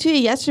 I talked to you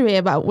yesterday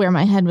about where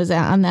my head was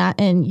at on that,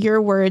 and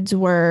your words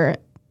were,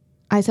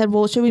 I said,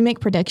 well, should we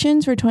make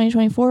predictions for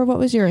 2024? What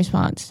was your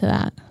response to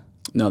that?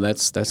 No,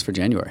 that's for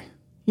January.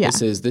 Yeah.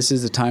 This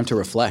is a time to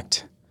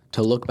reflect,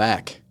 to look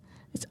back.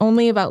 It's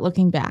only about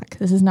looking back.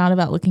 This is not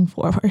about looking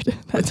forward.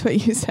 That's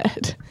what you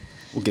said.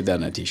 We'll get that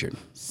on a t-shirt.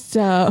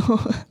 So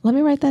let me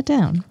write that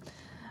down.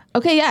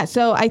 Okay, yeah.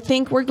 So I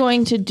think we're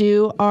going to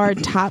do our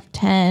top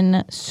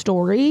 10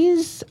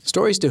 stories.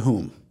 Stories to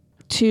whom?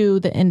 To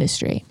the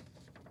industry.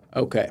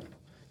 Okay.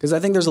 Because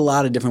I think there's a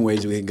lot of different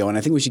ways we can go, and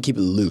I think we should keep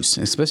it loose,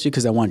 especially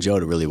because I want Joe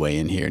to really weigh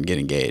in here and get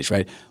engaged,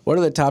 right? What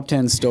are the top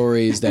 10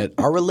 stories that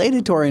are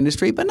related to our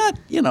industry, but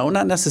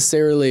not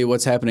necessarily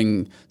what's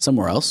happening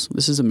somewhere else?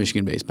 This is a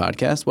Michigan-based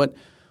podcast.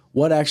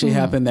 What actually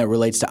happened that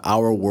relates to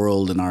our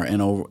world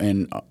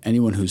and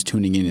anyone who's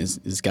tuning in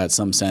has got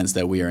some sense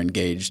that we are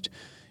engaged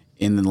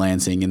in the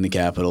Lansing, in the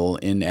Capitol,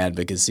 in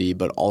advocacy,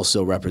 but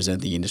also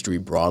represent the industry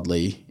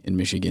broadly in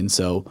Michigan.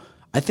 So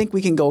I think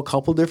we can go a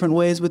couple different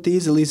ways with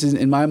these. At least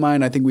in my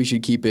mind, I think we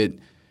should keep it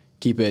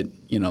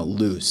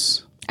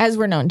loose. As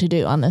we're known to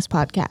do on this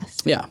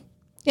podcast. Yeah.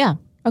 Yeah.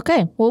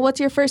 Okay. Well, what's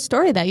your first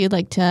story that you'd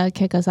like to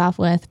kick us off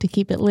with to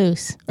keep it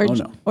loose?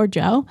 Or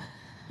Joe?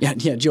 Yeah,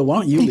 Joe,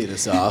 why don't you lead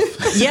us off?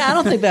 Yeah, I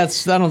don't think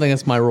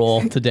that's my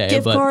role today.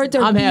 Gift cards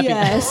or I'm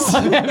BS.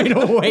 I'm happy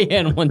to weigh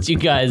in once you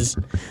guys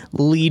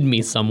lead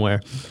me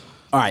somewhere.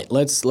 All right,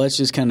 let's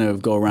just kind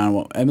of go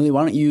around. Emily,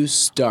 why don't you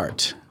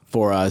start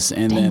for us,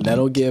 and then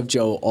that'll give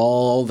Joe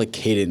all the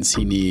cadence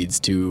he needs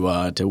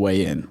to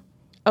weigh in.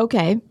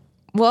 Okay.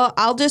 Well,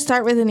 I'll just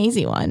start with an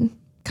easy one,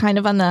 kind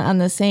of on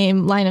the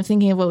same line of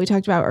thinking of what we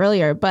talked about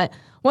earlier, but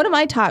one of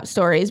my top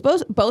stories,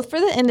 both for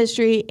the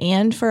industry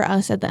and for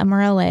us at the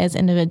MRLA as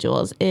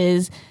individuals,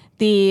 is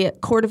the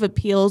Court of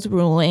Appeals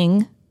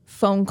ruling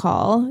phone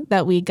call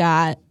that we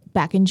got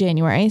back in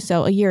January,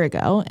 so a year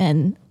ago.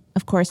 And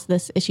of course,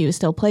 this issue is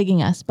still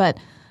plaguing us. But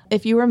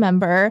if you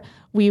remember,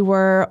 we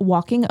were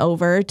walking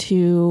over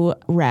to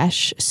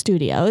Resh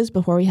Studios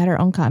before we had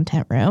our own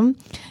content room.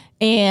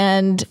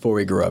 And before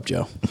we grew up,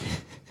 Joe.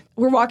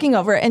 We're walking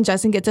over and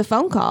Justin gets a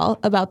phone call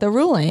about the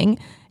ruling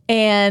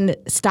and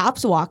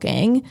stops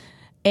walking.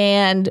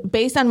 And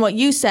based on what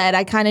you said,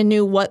 I kind of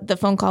knew what the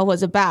phone call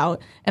was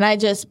about. And I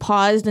just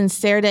paused and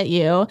stared at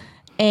you,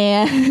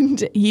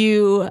 and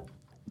you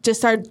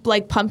just started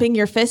like pumping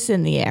your fists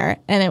in the air.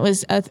 And it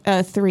was a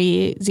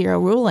 3-0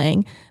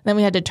 ruling. Then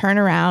we had to turn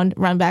around,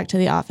 run back to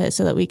the office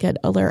so that we could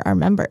alert our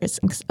members.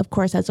 And of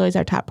course, that's always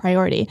our top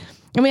priority.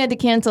 And we had to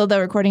cancel the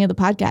recording of the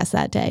podcast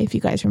that day, if you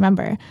guys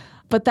remember.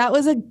 But that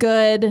was a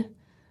good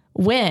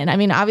win. I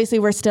mean, obviously,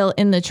 we're still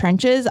in the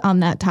trenches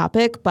on that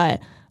topic,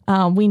 but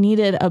we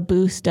needed a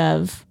boost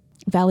of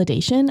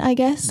validation, I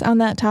guess, on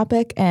that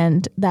topic.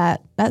 And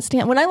that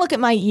when I look at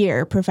my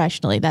year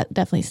professionally, that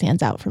definitely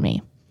stands out for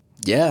me.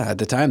 Yeah, at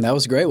the time, that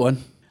was a great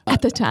one.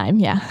 At the time,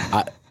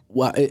 yeah.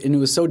 And it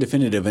was so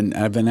definitive, and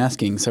I've been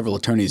asking several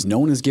attorneys. No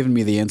one has given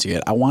me the answer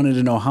yet. I wanted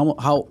to know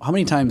how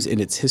many times in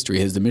its history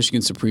has the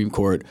Michigan Supreme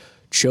Court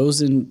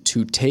chosen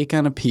to take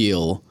on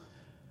appeal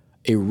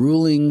a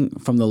ruling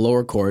from the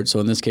lower court, so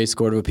in this case,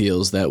 Court of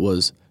Appeals, that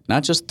was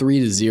not just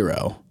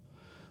 3-0,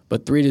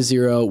 but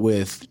 3-0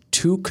 with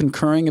 2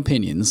 concurring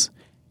opinions,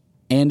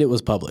 and it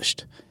was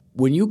published.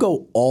 When you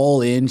go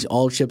all in,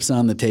 all chips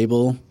on the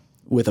table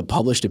with a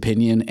published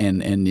opinion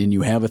and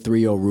you have a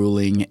 3-0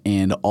 ruling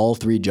and all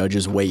 3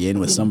 judges weigh in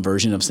with some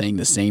version of saying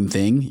the same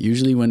thing,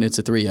 usually when it's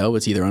a 3-0,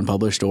 it's either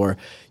unpublished or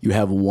you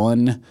have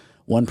one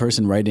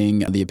person writing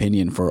the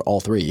opinion for all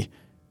 3.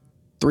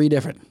 3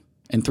 different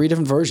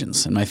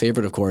versions. And my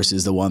favorite, of course,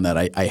 is the one that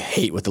I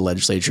hate what the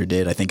legislature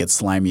did. I think it's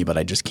slimy, but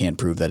I just can't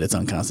prove that it's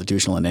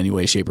unconstitutional in any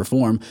way, shape, or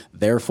form.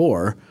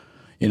 Therefore,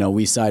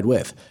 we side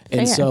with.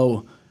 And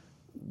so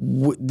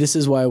this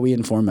is why we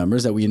inform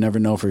members that we never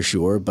know for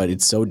sure, but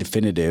it's so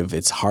definitive.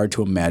 It's hard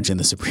to imagine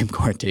the Supreme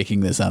Court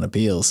taking this on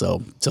appeal.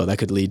 So that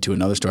could lead to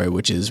another story,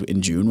 which is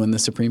in June when the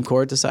Supreme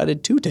Court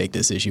decided to take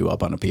this issue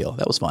up on appeal.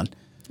 That was fun.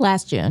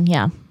 Last June,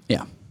 yeah.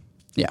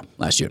 Yeah,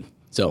 last June.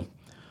 So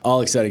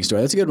all exciting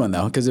story. That's a good one,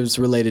 though, because it was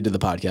related to the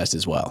podcast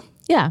as well.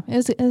 Yeah, it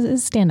was a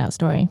standout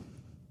story.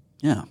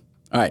 Yeah.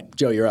 All right,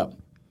 Joe, you're up.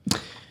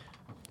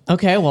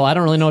 Okay, well, I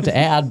don't really know what to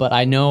add, but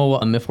I know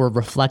if we're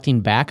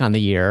reflecting back on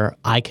the year,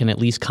 I can at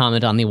least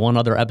comment on the one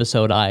other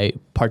episode I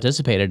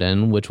participated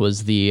in, which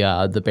was the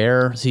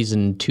Bear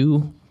Season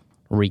 2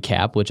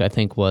 recap, which I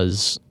think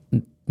was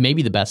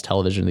maybe the best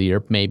television of the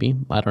year. Maybe.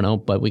 I don't know,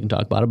 but we can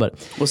talk about it. But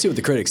we'll see what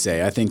the critics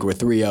say. I think we're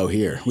 3-0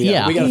 here. We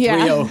got a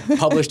 3-0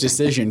 published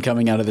decision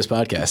coming out of this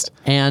podcast.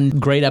 And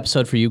great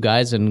episode for you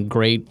guys and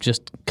great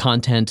just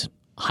content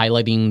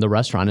highlighting the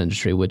restaurant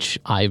industry, which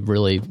I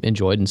really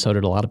enjoyed, and so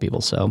did a lot of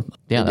people. So,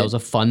 yeah, that was a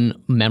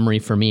fun memory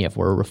for me if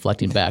we're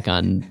reflecting back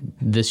on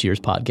this year's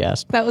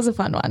podcast. That was a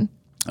fun one.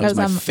 That was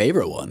my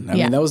favorite one. I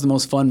mean, that was the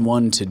most fun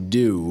one to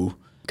do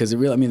because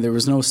there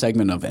was no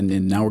segment of,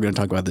 and now we're going to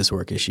talk about this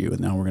work issue, and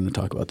now we're going to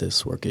talk about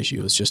this work issue.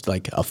 It was just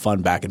like a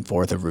fun back and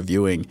forth of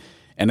reviewing.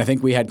 And I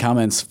think we had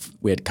comments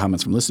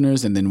from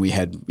listeners, and then we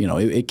had,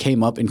 it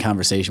came up in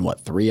conversation,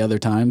 3 other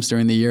times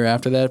during the year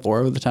after that,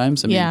 4 other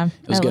times? It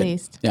was at good.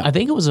 least. Yeah. I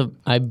think it was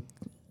I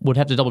would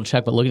have to double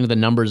check, but looking at the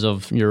numbers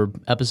of your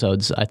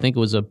episodes, I think it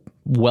was a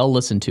well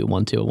listened to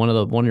one too. One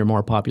of your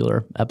more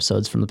popular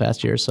episodes from the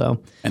past year.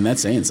 So, and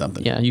that's saying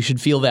something. Yeah, you should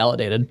feel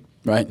validated.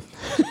 Right.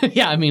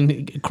 Yeah, I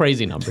mean,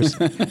 crazy numbers.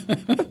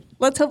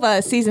 Let's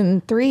hope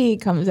Season 3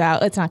 comes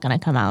out. It's not going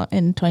to come out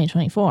in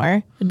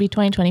 2024. It'd be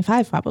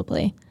 2025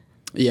 probably.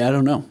 Yeah, I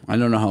don't know. I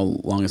don't know how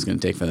long it's going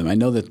to take for them. I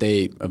know that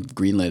they have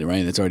greenlit it,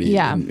 right? It's already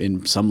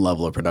in some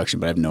level of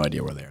production, but I have no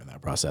idea where they are in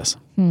that process.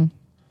 I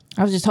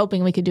was just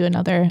hoping we could do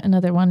another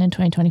one in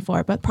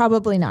 2024, but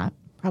probably not.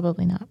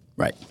 Probably not.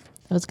 Right.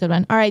 That was a good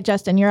one. All right,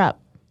 Justin, you're up.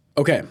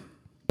 Okay.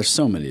 There's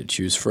so many to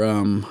choose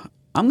from.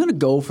 I'm going to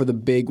go for the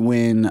big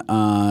win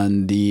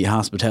on the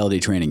Hospitality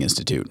Training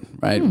Institute,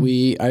 right?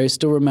 I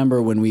still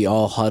remember when we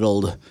all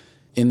huddled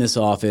in this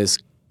office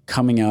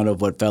coming out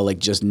of what felt like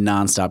just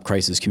nonstop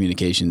crisis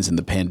communications in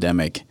the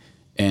pandemic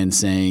and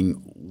saying,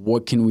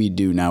 what can we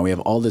do now? We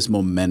have all this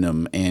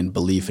momentum and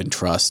belief and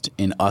trust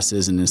in us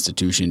as an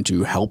institution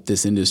to help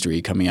this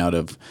industry coming out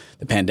of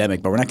the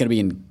pandemic, but we're not going to be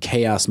in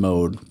chaos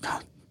mode.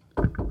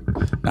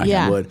 Knock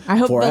on wood, I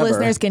hope forever. The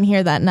listeners can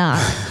hear that knock.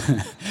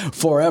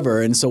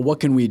 Forever. And so what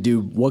can we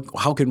do?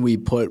 How can we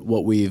put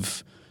what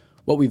we've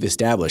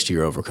established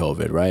here over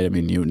COVID, right? I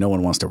mean, no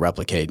one wants to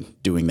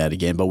replicate doing that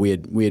again, but we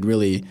had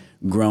really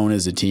grown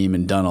as a team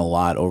and done a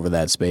lot over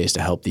that space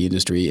to help the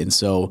industry. And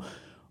so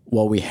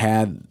while we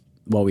had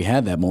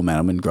that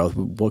momentum and growth,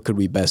 what could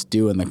we best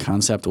do? And the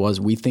concept was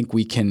we think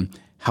we can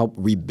help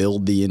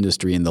rebuild the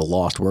industry and the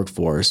lost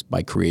workforce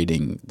by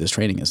creating this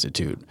training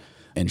institute.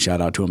 And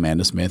shout out to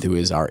Amanda Smith, who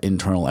is our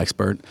internal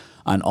expert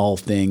on all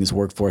things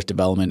workforce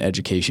development,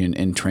 education,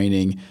 and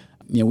training.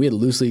 We had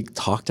loosely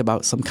talked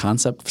about some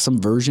concept,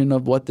 some version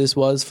of what this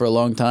was for a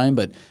long time,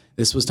 but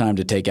this was time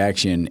to take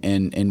action,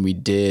 and we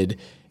did.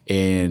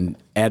 And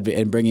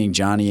bringing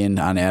Johnny in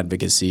on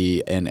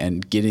advocacy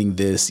and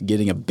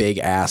getting a big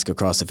ask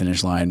across the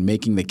finish line,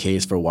 making the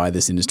case for why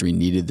this industry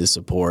needed this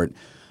support.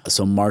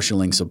 So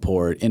marshaling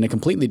support in a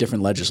completely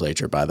different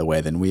legislature, by the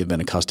way, than we have been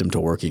accustomed to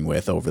working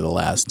with over the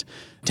last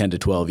 10 to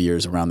 12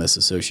 years around this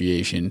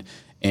association,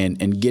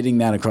 and getting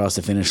that across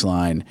the finish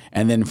line.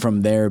 And then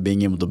from there,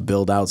 being able to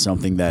build out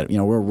something that,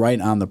 we're right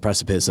on the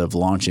precipice of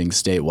launching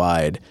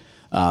statewide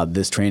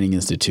this training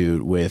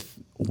institute with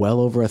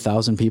well over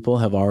 1,000 people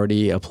have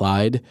already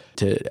applied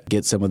to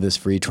get some of this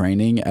free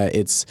training.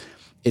 It's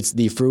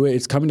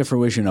coming to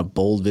fruition, a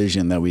bold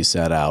vision that we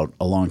set out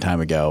a long time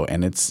ago,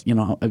 and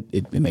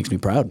it makes me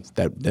proud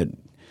that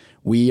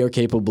we are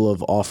capable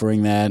of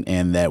offering that,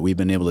 and that we've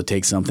been able to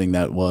take something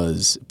that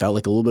felt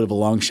like a little bit of a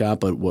long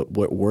shot, but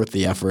worth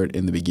the effort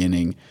in the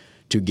beginning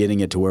to getting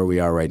it to where we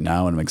are right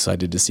now. And I'm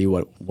excited to see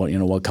what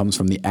comes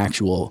from the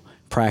actual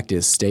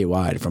practice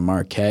statewide, from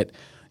Marquette,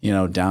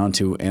 down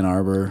to Ann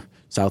Arbor,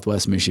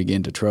 Southwest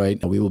Michigan,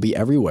 Detroit. We will be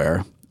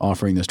everywhere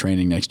offering this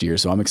training next year.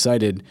 So I'm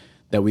excited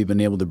that we've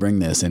been able to bring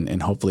this,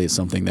 and hopefully it's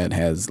something that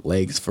has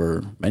legs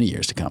for many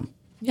years to come.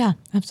 Yeah,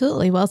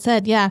 absolutely. Well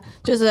said. Yeah,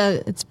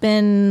 it's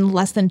been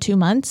less than 2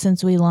 months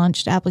since we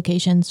launched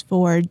applications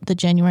for the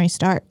January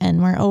start,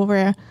 and we're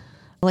over,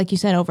 like you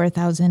said, over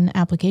 1,000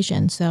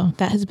 applications. So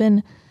that has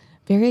been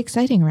very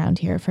exciting around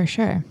here for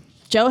sure.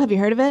 Joe, have you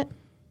heard of it?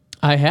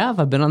 I have.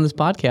 I've been on this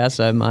podcast.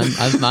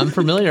 I'm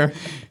familiar.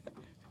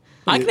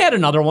 I can add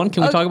another one.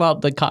 Can we talk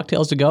about the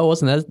cocktails to go?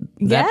 Wasn't that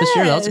this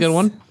year? That was a good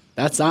one.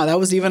 That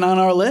was even on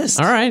our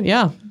list. All right,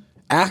 yeah.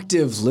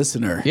 Active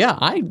listener. Yeah,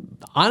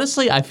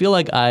 I feel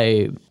like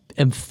I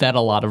am fed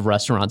a lot of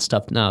restaurant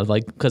stuff now,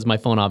 like because my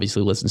phone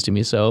obviously listens to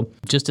me. So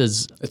just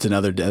as that's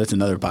another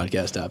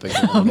podcast topic.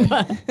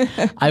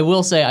 I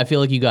will say, I feel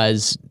like you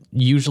guys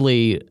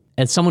usually,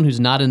 as someone who's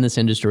not in this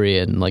industry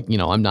and like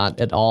I'm not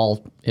at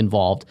all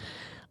involved,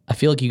 I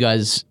feel like you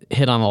guys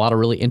hit on a lot of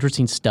really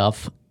interesting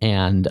stuff,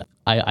 and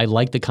I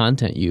like the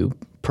content you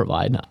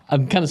provide.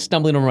 I'm kind of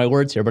stumbling over my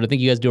words here, but I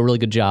think you guys do a really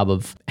good job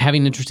of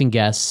having interesting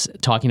guests,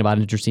 talking about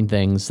interesting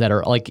things that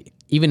are like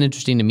even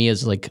interesting to me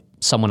as like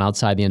someone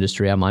outside the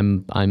industry.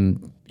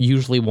 I'm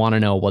usually want to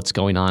know what's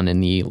going on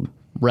in the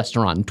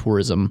restaurant and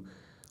tourism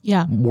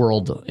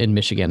world in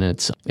Michigan,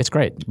 and it's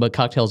great. But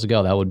cocktails to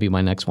go, that would be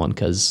my next one,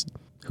 because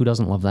who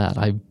doesn't love that?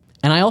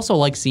 I also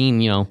like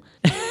seeing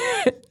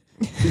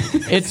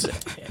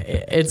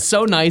it's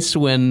so nice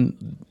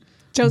when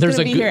there's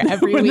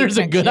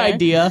a good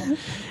idea.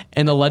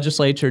 And the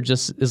legislature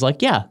just is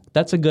like, yeah,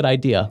 that's a good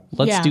idea.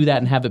 Let's do that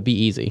and have it be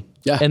easy.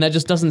 Yeah. And that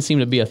just doesn't seem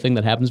to be a thing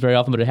that happens very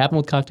often, but it happened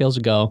with Cocktails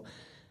to Go.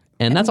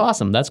 And that's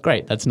awesome. That's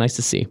great. That's nice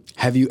to see.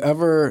 Have you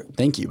ever,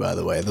 thank you, by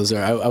the way.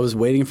 I was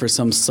waiting for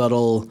some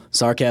subtle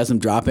sarcasm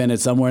drop in at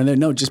somewhere in there.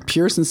 No, just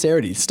pure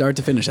sincerity, start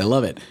to finish. I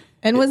love it.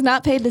 And was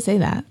not paid to say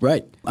that.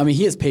 Right. I mean,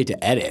 he is paid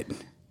to edit.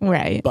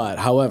 Right. But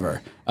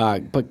however,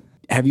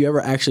 have you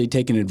ever actually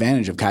taken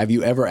advantage of? Have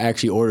you ever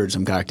actually ordered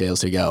some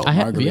cocktails to go? I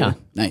have. Margarita? Yeah.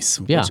 Nice.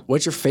 Yeah.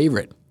 What's your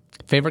favorite?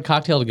 Favorite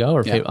cocktail to go,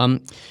 or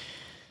because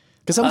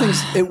some things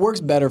it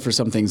works better for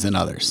some things than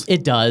others.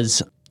 It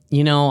does.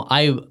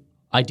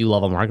 I do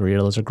love a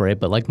margarita; those are great.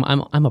 But like,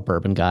 I'm a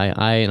bourbon guy.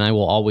 I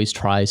will always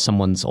try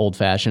someone's old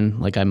fashioned.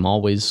 Like, I'm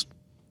always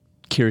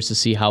curious to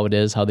see how it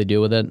is, how they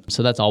do with it.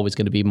 So that's always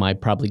going to be my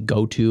probably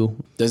go to.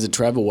 Does it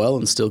travel well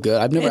and still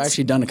good? I've never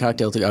actually done a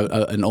cocktail to go,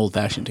 an old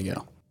fashioned to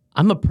go.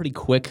 I'm a pretty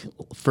quick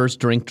first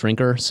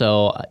drinker,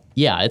 so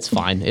yeah, it's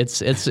fine. It's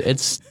gets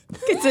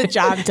the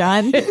job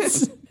done.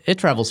 It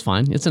travels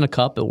fine. It's in a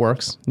cup. It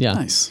works. Yeah.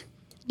 Nice.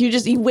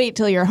 You wait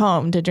till you're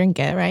home to drink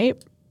it,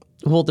 right?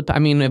 Well, I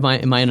mean, am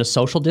I in a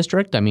social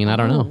district? I mean, I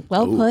don't know.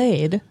 Well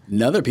played.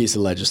 Another piece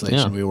of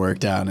legislation we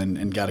worked on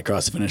and got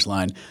across the finish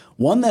line.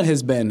 One that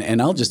has been,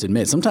 and I'll just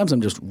admit, sometimes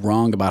I'm just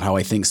wrong about how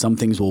I think some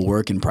things will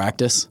work in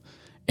practice.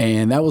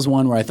 And that was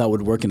one where I thought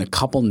would work in a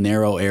couple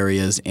narrow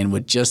areas and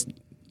would just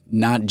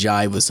not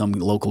jive with some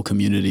local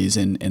communities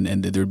and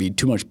there'd be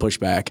too much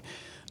pushback.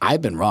 I've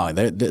been wrong.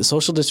 The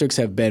social districts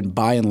have been,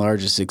 by and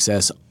large, a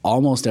success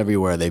almost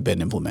everywhere they've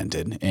been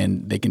implemented,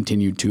 and they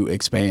continue to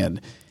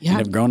expand and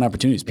have grown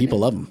opportunities. People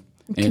love them.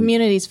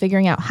 Communities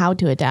figuring out how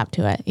to adapt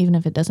to it, even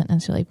if it doesn't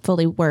necessarily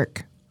fully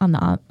work on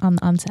the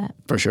onset.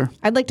 For sure.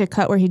 I'd like to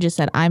cut where he just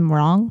said, "I'm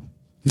wrong."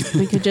 If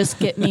we could just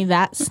get me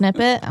that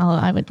snippet,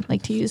 I would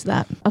like to use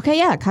that. Okay,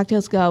 yeah,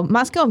 cocktails go.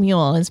 Moscow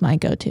Mule is my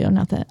go-to.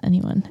 Not that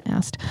anyone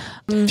asked.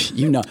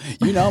 You know,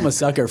 I'm a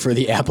sucker for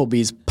the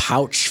Applebee's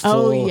pouch full.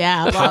 Oh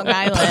yeah, Long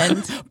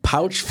Island.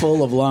 Pouch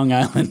full of Long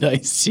Island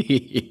iced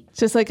tea.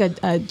 It's just like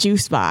a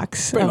juice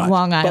box of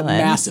Long Island. But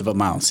massive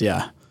amounts,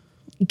 yeah.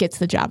 Gets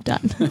the job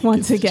done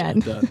once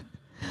again.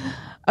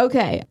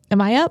 Okay,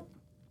 am I up?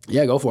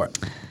 Yeah, go for it.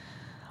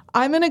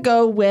 I'm going to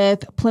go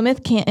with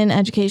Plymouth Canton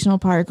Educational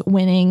Park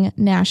winning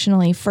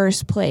nationally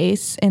first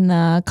place in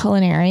the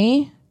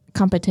culinary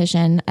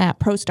competition at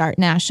ProStart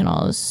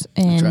Nationals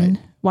in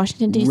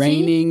Washington, D.C.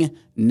 Reigning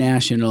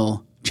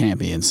national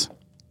champions.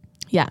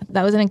 Yeah,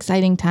 that was an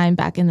exciting time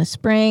back in the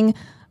spring.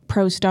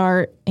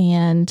 ProStart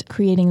and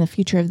creating the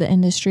future of the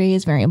industry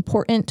is very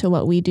important to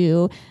what we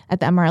do at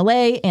the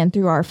MRLA and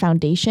through our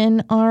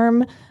foundation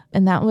arm.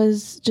 And that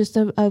was just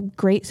a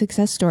great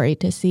success story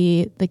to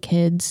see the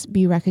kids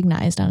be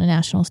recognized on a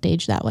national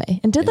stage that way.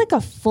 And did like a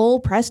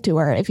full press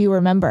tour, if you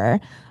remember.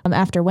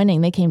 After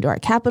winning, they came to our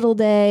Capitol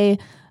Day.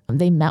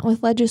 They met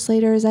with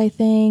legislators, I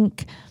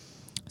think.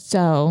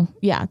 So,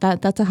 yeah,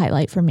 that's a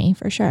highlight for me,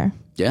 for sure.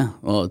 Yeah,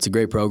 well, it's a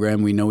great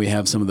program. We know we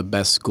have some of the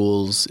best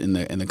schools in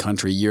the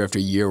country year after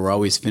year. We're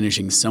always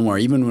finishing somewhere.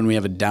 Even when we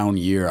have a down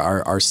year,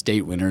 our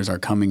state winners are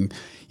coming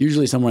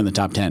usually somewhere in the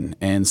top 10.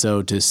 And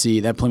so to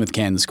see that Plymouth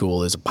Canton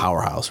school is a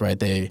powerhouse, right?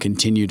 They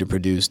continue to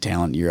produce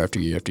talent year after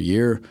year after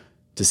year.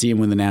 To see them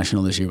win the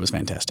national this year was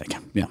fantastic.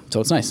 Yeah, so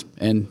it's nice.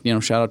 And,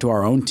 shout out to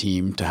our own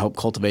team to help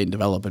cultivate and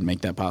develop and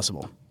make that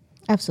possible.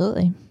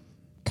 Absolutely.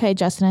 Okay,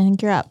 Justin, I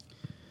think you're up.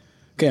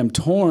 Okay, I'm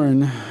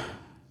torn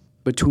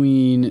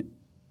between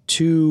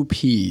two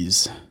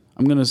P's.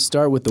 I'm going to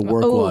start with the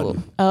work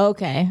one.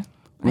 Okay.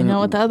 I know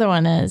what the other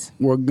one is.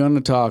 We're going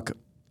to talk.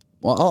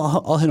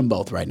 Well, I'll hit them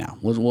both right now.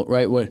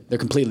 They're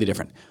completely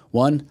different.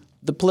 One,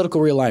 the political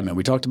realignment.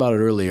 We talked about it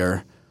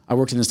earlier. I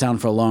worked in this town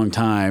for a long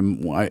time.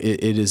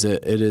 It is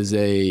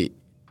a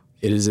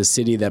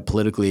city that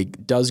politically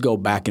does go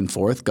back and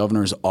forth.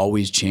 Governors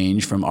always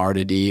change from R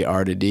to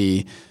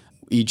D,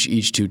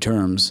 each 2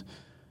 terms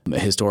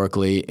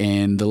historically,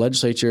 and the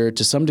legislature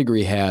to some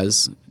degree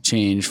has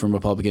changed from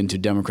Republican to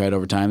Democrat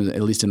over time,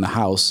 at least in the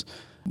House.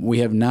 We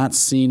have not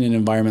seen an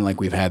environment like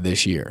we've had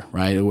this year,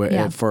 right?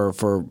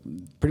 For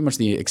pretty much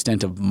the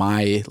extent of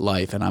my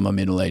life, and I'm a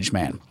middle-aged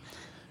man,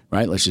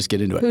 right? Let's just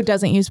get into it. Who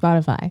doesn't use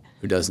Spotify?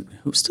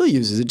 Who still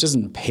uses it?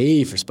 Doesn't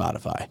pay for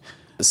Spotify.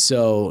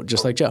 So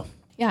just like Joe.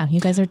 Yeah, you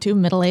guys are two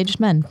middle-aged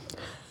men.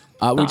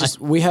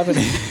 We haven't.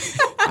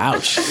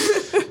 Ouch.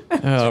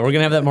 We're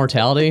gonna have that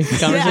mortality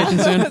conversation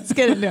soon. Let's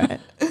get into it.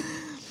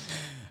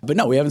 But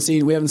no, we haven't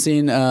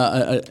seen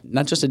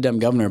not just a Dem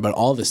governor, but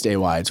all the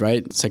statewides,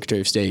 right?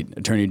 Secretary of State,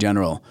 Attorney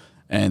General,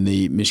 and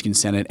the Michigan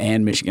Senate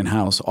and Michigan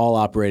House all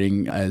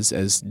operating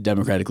as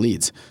Democratic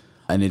leads,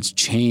 and it's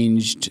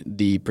changed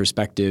the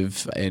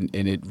perspective, and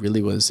it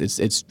really was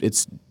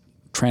it's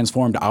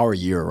transformed our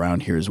year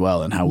around here as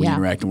well, and how we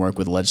interact and work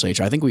with the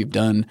legislature. I think we've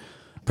done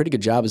a pretty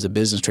good job as a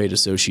business trade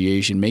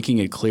association, making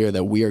it clear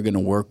that we are going to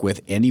work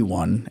with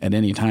anyone at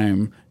any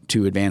time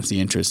to advance the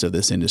interests of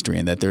this industry,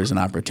 and that there's an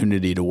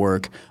opportunity to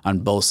work on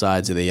both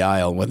sides of the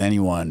aisle with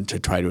anyone to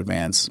try to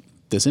advance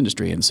this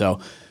industry. And so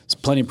there's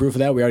plenty of proof of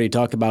that. We already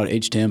talked about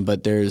HTIM,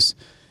 but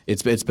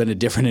it's been a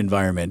different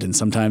environment, and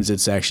sometimes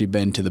it's actually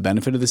been to the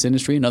benefit of this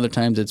industry, and other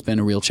times it's been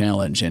a real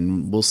challenge.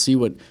 And we'll see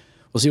what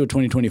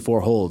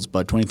 2024 holds,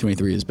 but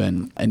 2023 has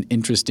been an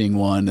interesting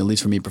one, at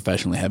least for me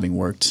professionally, having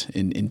worked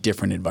in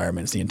different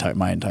environments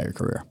my entire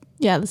career.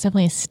 Yeah, that's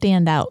definitely a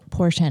standout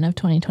portion of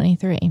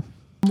 2023.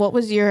 What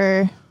was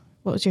your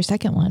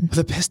second one?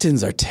 The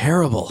Pistons are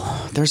terrible.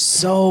 They're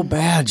so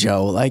bad,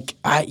 Joe. Do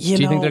you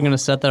think they're going to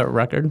set that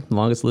record,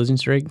 longest losing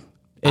streak?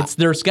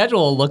 Their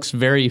schedule looks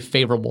very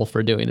favorable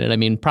for doing it. I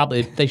mean,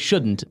 probably they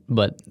shouldn't,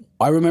 but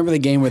I remember the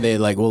game where they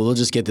we'll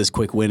just get this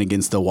quick win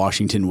against the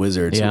Washington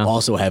Wizards, who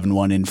also haven't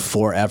won in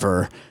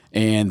forever,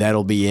 and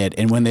that'll be it.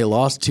 And when they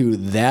lost to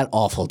that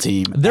awful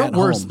team, they're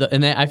worse.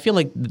 And I feel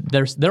like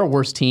they're a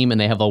worse team,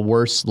 and they have a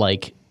worse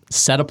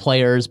set of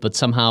players, but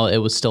somehow it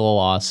was still a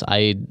loss.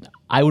 I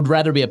would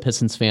rather be a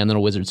Pistons fan than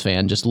a Wizards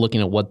fan, just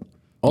looking at what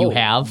you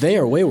have. They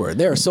are wayward.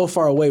 They are so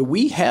far away.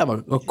 We have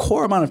a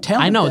core amount of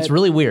talent. I know, it's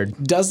really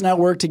weird. Does not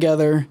work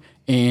together,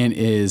 and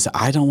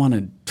I don't want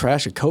to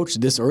trash a coach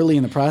this early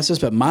in the process,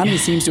 but Monty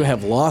seems to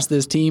have lost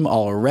this team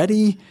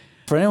already.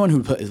 For anyone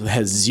who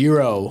has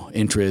zero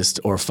interest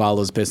or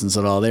follows Pistons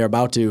at all,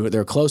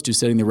 they're close to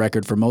setting the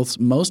record for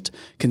most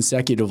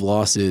consecutive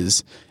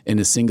losses in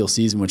a single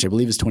season, which I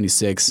believe is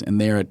 26,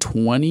 and they're at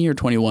 20 or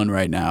 21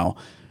 right now.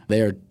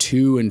 They are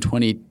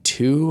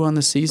 2-22 on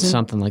the season.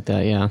 Something like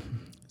that, yeah.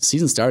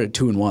 Season started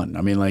 2-1.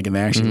 I mean, and they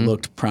actually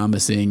looked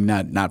promising,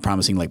 not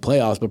promising like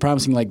playoffs, but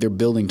promising like they're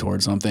building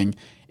towards something,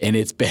 and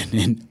it's been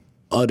an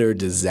utter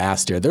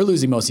disaster. They're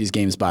losing most of these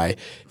games by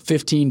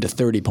 15 to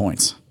 30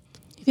 points.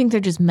 You think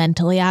they're just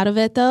mentally out of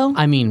it, though?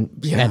 I mean,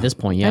 at this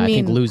point, I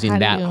think losing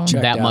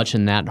that much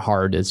and that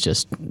hard is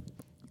just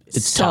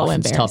it's so tough.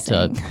 It's tough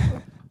to.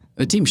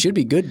 The team should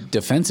be good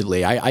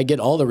defensively. I get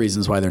all the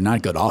reasons why they're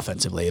not good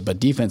offensively, but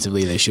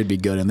defensively they should be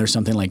good. And there's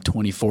something like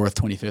 24th,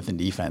 25th in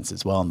defense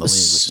as well in the league, which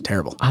is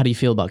terrible. How do you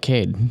feel about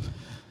Cade?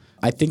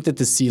 I think that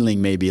the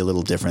ceiling may be a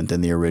little different than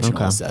the original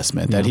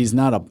assessment. That he's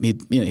not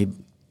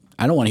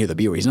I don't want to hear the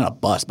B word. He's not a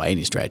bust by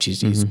any stretch.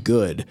 He's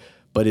good,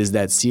 but is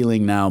that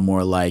ceiling now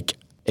more like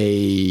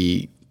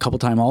a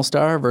couple-time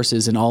All-Star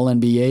versus an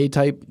All-NBA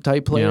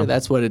type player? Yeah.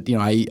 That's what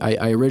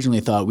I originally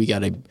thought we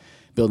got a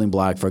building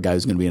block for a guy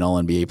who's going to be an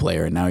All-NBA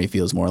player, and now he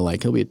feels more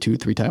like he'll be a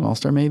 2-3-time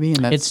All-Star maybe.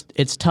 And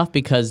it's tough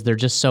because they're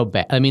just so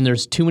bad. I mean,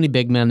 there's too many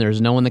big men.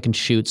 There's no one that can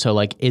shoot. So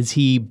is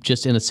he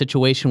just in a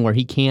situation where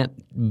he can't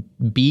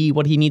be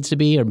what he needs to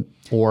be,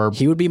 or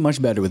he would be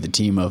much better with a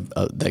team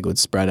that would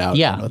spread out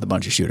with a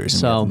bunch of shooters?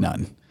 And so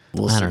none.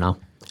 I don't know.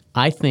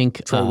 I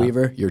think Troy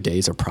Weaver, your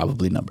days are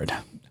probably numbered.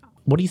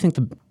 What do you think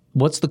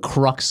what's the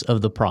crux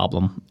of the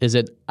problem? Is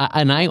it?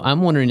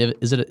 I'm wondering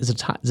is it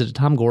a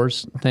Tom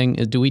Gore's thing?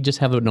 Do we just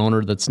have an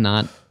owner that's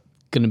not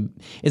gonna?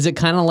 Is it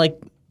kind of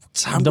like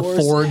the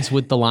Fords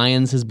with the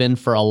Lions has been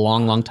for a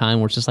long, long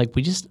time, where it's just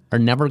we just are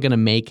never gonna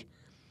make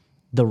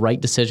the right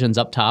decisions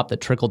up top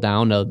that trickle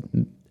down to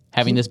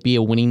having this be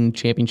a winning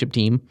championship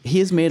team? He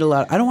has made a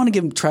lot. I don't want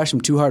to trash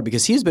him too hard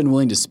because he has been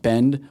willing to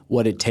spend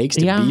what it takes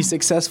to be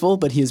successful,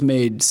 but he has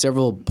made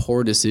several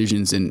poor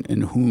decisions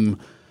in whom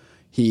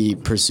he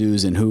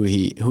pursues and who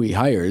he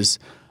hires,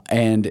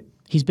 and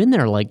he's been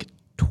there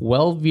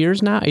 12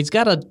 years now. He's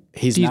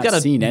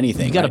not seen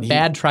anything. He's got a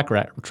bad track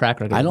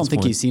record. I don't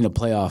think he's seen a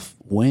playoff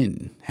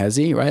win, has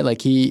he? Right?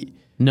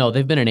 No,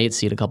 they've been an 8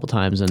 seed a couple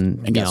times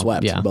and got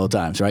swept both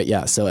times, right?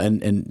 Yeah. So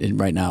and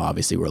right now,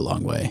 obviously, we're a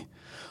long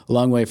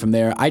way from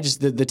there.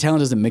 The talent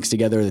doesn't mix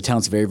together. The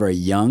talent's very, very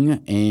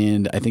young,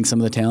 and I think some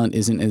of the talent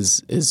isn't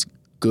as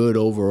good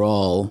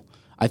overall.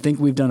 I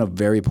think we've done a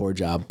very poor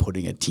job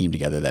putting a team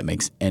together that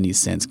makes any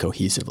sense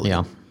cohesively.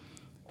 Yeah.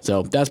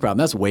 So that's the problem.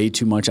 That's way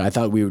too much. I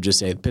thought we would just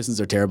say the Pistons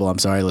are terrible. I'm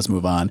sorry. Let's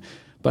move on.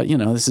 But,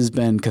 this has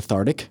been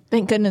cathartic.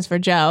 Thank goodness for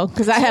Joe,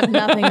 because I have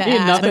nothing to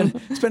add.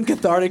 It's been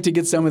cathartic to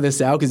get some of this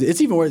out, because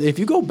it's even worse. If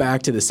you go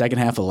back to the second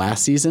half of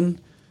last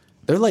season,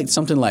 They're like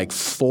something like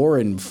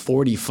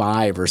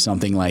 4-45 or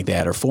something like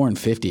that, or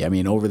 4-50. I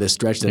mean, over the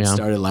stretch that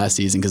started last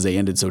season because they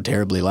ended so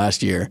terribly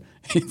last year.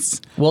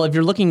 Well, if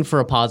you're looking for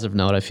a positive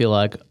note, I feel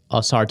like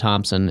Ausar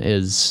Thompson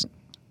is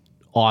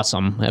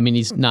awesome. I mean,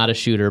 he's not a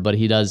shooter, but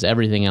he does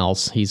everything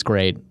else. He's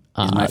great.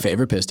 He's my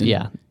favorite Piston.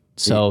 Yeah.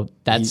 So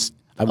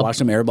I've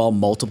watched him airball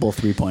multiple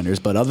three-pointers,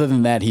 but other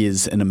than that, he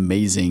is an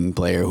amazing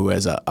player who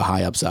has a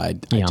high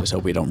upside. I just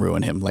hope we don't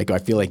ruin him. Like, I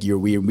feel like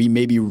we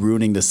may be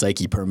ruining the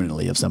psyche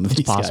permanently of some of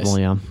these guys. Possible,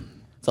 yeah.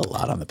 It's a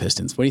lot on the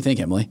Pistons. What do you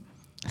think, Emily?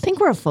 I think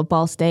we're a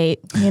football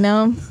state, you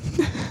know?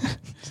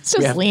 Let's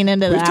just lean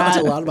into that. We've talked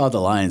a lot about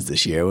the Lions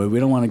this year. We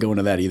don't want to go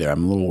into that either.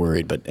 I'm a little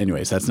worried. But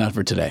anyways, that's not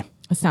for today.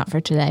 It's not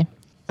for today.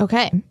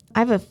 Okay. I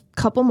have a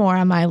couple more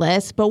on my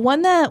list, but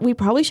one that we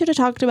probably should have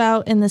talked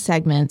about in the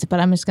segment,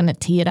 but I'm just going to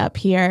tee it up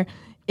here,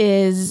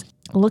 is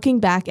looking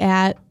back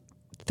at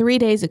 3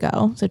 days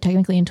ago, so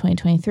technically in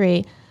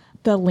 2023,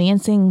 the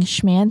Lansing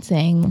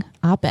Schmansing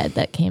op-ed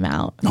that came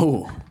out.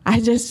 Oh. I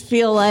just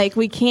feel like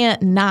we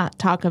can't not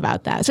talk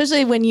about that,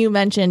 especially when you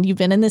mentioned you've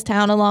been in this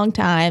town a long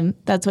time.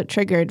 That's what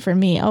triggered for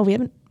me. Oh, we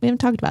haven't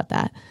talked about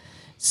that.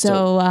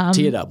 So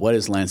tee it up. What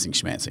is Lansing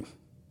Schmansing?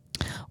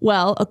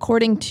 Well,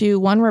 according to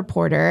one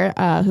reporter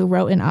who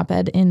wrote an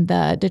op-ed in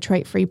the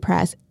Detroit Free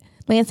Press,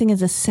 Lansing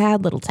is a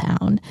sad little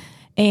town.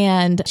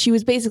 And she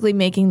was basically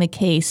making the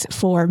case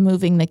for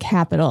moving the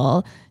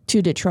capital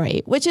to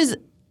Detroit, which is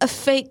a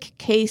fake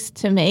case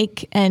to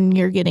make. And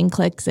you're getting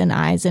clicks and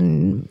eyes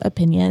and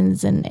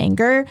opinions and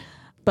anger.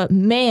 But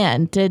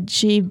man, did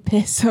she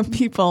piss some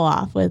people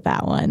off with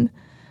that one.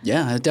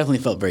 Yeah, it definitely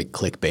felt very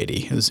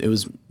clickbaity. It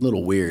was a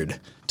little weird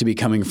to be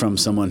coming from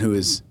someone who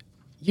is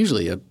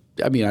usually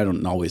I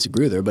don't always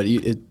agree with her, but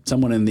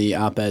someone in the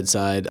op-ed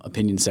side,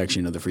 opinion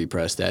section of the Free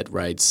Press that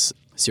writes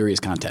serious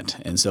content.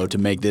 And so to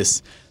make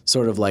this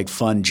sort of like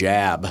fun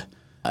jab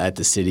at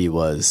the city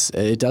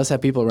it does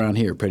have people around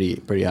here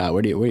pretty hot.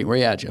 Where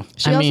you at, Joe?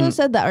 She also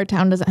said that our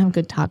town doesn't have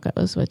good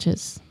tacos, which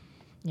is,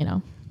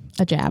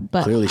 a jab.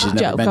 But clearly she's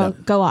never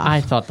been go off.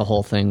 I thought the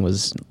whole thing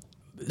was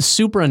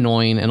super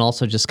annoying and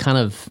also just kind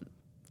of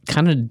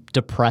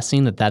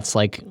depressing that's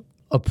like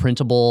a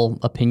printable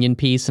opinion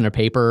piece in a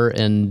paper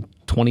in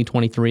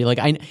 2023.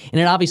 And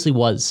it obviously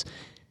was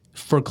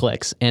for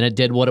clicks and it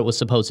did what it was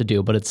supposed to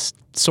do, but it's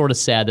sort of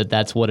sad that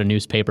that's what a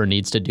newspaper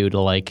needs to do to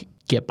like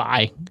get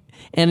by.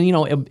 And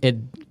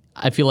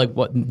I feel like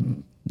what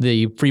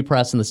the Free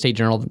Press and the State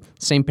Journal,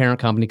 same parent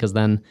company, because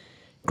then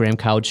Graham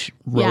Couch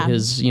wrote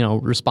his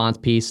response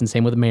piece, and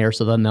same with the mayor.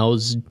 So then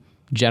those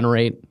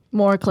generate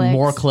more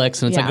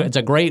clicks, and it's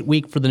a great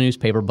week for the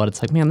newspaper. But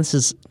it's like, man,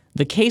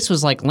 the case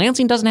was like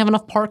Lansing doesn't have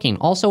enough parking.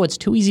 Also, it's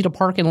too easy to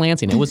park in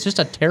Lansing. It was just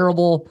a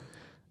terrible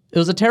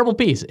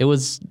piece. It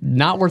was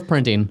not worth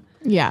printing.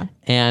 Yeah.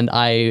 And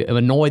I am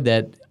annoyed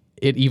that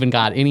it even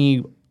got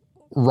any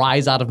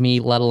rise out of me,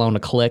 let alone a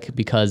click,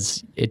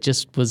 because it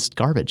just was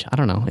garbage. I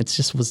don't know. It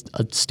just was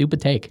a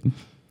stupid take.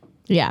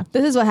 Yeah.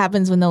 This is what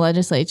happens when the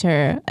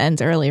legislature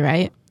ends early,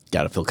 right?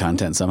 Got to fill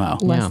content somehow.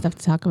 Less stuff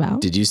to talk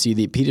about. Did you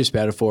see Peter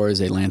Spatafor,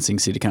 is a Lansing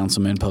city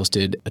councilman,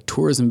 posted a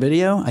tourism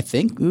video, I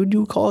think, would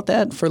you call it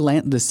that, for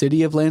the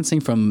city of Lansing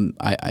from,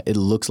 it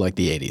looks like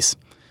the 80s.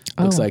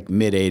 Looks like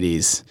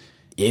mid-80s.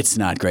 It's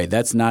not great.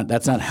 That's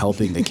not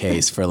helping the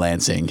case for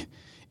Lansing.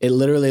 It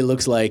literally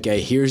looks like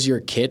here's your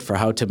kit for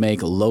how to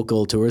make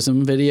local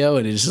tourism video,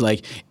 and it's just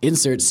like,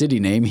 insert city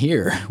name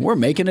here. We're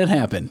making it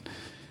happen.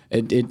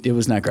 It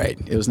was not great.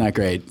 It was not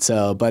great.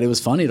 So, but it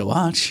was funny to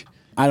watch.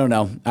 I don't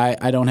know.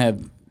 I don't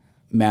have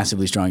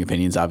massively strong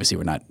opinions. Obviously,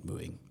 we're not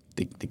moving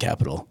the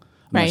capital.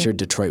 I'm not sure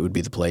Detroit would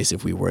be the place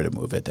if we were to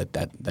move it.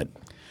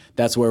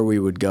 That's where we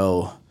would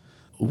go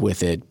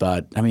with it.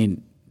 But I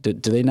mean, do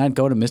they not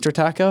go to Mr.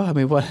 Taco? I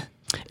mean, what?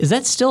 Is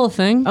that still a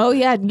thing? Oh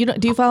yeah.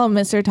 Do you follow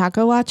Mr.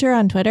 Taco Watcher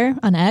on Twitter,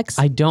 on X?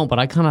 I don't, but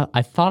I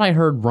thought I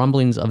heard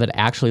rumblings of it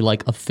actually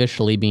like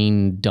officially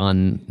being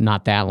done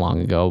not that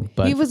long ago.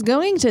 But he was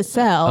going to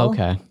sell,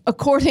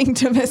 according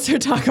to Mr.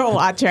 Taco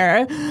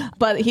Watcher,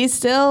 but he's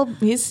still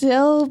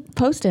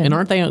posting. And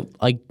aren't they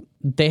like?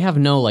 They have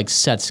no like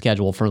set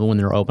schedule for when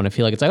they're open. I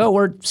feel like it's like, oh,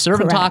 we're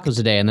serving tacos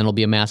today, and then it'll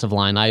be a massive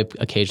line. I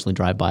occasionally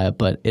drive by it,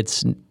 but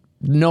it's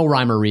no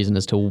rhyme or reason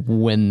as to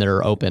when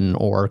they're open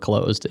or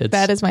closed.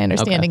 That is my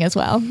understanding as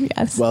well.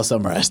 Yes. Well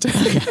summarized.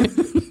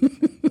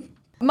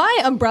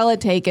 My umbrella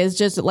take is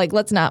just like,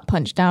 let's not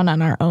punch down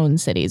on our own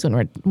cities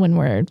when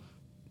we're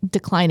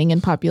declining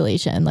in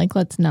population. Like,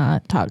 let's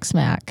not talk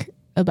smack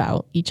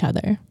about each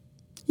other.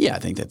 Yeah, I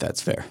think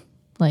that's fair.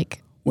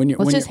 Like,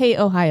 let's just hate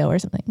Ohio or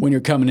something. When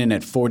you're coming in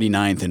at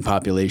 49th in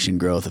population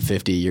growth of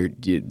 50,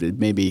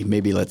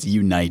 maybe let's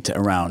unite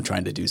around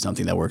trying to do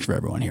something that works for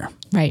everyone here.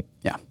 Right.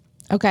 Yeah.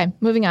 Okay,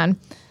 moving on.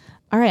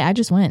 All right, I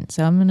just went,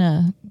 so I'm going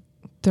to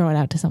throw it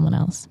out to someone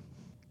else.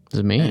 Is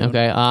it me?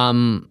 Okay.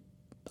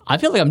 I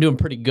feel like I'm doing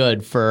pretty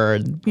good for...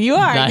 You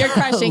are. You're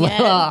crushing it.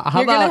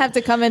 You're going to have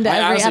to come into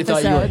every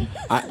episode.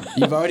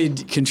 You've already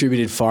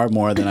contributed far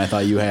more than I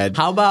thought you had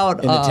in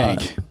the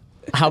tank.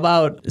 How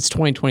about it's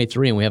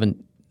 2023 and we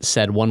haven't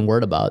said one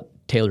word about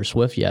Taylor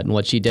Swift yet and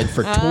what she did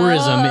for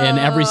tourism in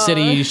every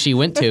city she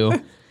went to.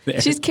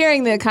 She's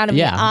carrying the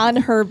economy on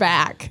her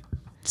back.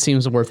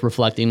 Seems worth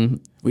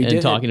reflecting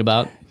and talking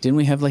about. Didn't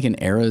we have like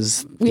an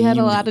Eras? We had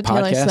a lot of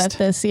Taylor podcast? Swift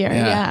this year.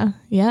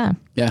 Yeah.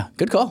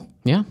 Good call.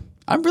 Yeah.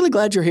 I'm really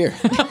glad you're here.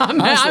 I'm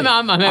happy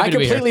I to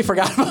be here. completely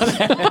forgot about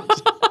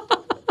that.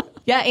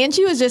 Yeah, and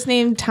she was just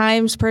named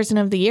Times Person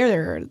of the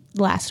Year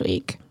last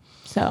week.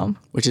 So,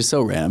 which is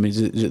so random.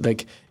 I mean,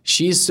 like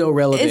she's so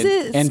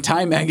relevant, and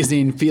Time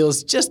Magazine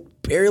feels just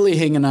barely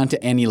hanging on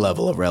to any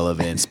level of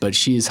relevance, but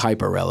she's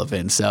hyper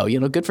relevant. So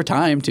good for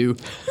Time to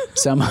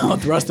somehow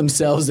thrust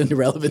themselves into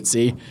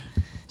relevancy.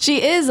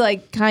 She is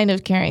like kind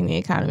of carrying the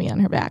economy on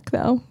her back,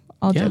 though.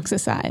 All jokes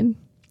aside.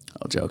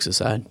 All jokes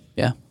aside,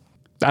 yeah.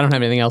 I don't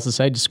have anything else to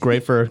say. Just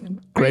great for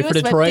Detroit.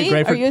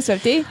 Great for, are you a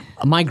Swiftie?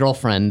 My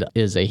girlfriend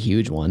is a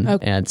huge one,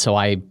 and so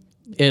I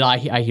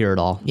hear it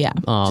all. Yeah,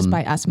 just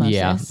by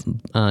osmosis.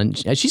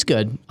 Yeah, she's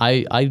good.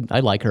 I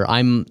like her.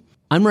 I'm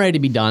ready to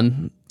be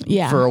done.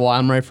 Yeah. For a while,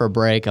 I'm ready for a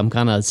break. I'm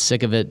kind of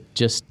sick of it.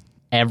 Just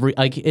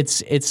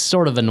it's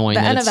sort of annoying.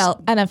 The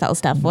NFL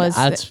stuff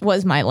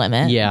was my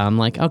limit. Yeah, I'm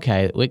like,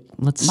 okay,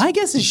 let's. My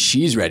guess is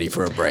she's ready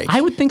for a break. I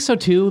would think so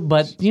too,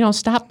 but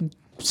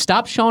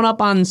stop showing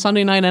up on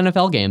Sunday night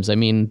NFL games. I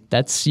mean,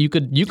 you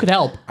could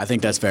help. I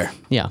think that's fair.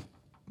 Yeah.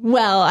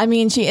 Well, I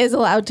mean, she is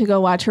allowed to go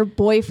watch her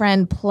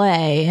boyfriend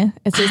play.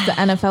 It's just the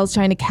NFL's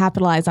trying to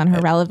capitalize on her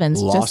relevance,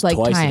 Lost just like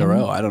twice Time. in a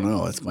row. I don't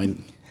know. It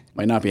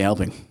might not be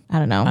helping. I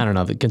don't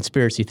know. The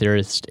conspiracy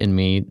theorist in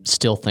me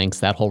still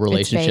thinks that whole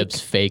relationship's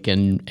fake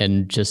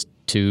and just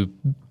to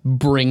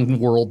bring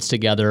worlds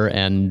together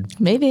and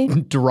maybe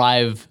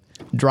drive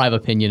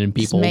opinion in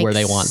people where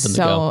they want them to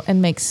go.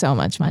 And make so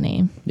much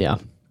money. Yeah.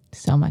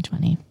 So much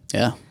money.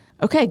 Yeah.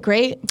 Okay,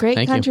 great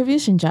Thank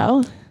contribution,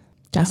 Joe.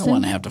 Justin? I don't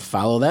want to have to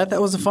follow that.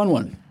 That was a fun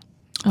one.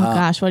 Oh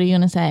gosh, what are you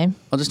going to say?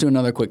 I'll just do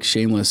another quick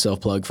shameless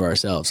self-plug for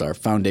ourselves. Our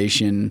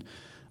foundation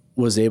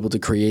was able to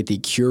create the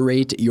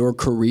Curate Your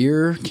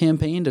Career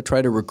campaign to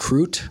try to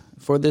recruit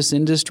for this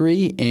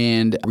industry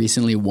and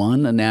recently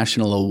won a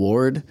national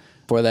award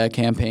for that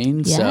campaign.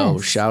 Yes. So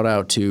shout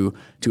out to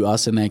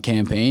us in that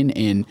campaign.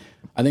 And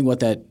I think what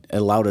that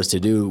allowed us to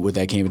do with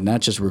that campaign,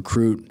 not just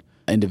recruit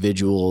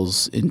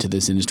individuals into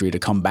this industry to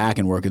come back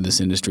and work in this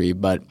industry,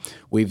 but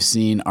we've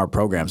seen our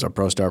programs, our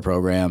ProStar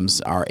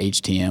programs, our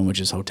HTM, which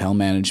is hotel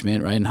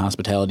management, right, and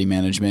hospitality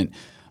management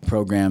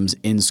programs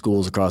in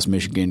schools across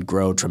Michigan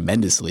grow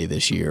tremendously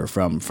this year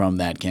from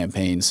that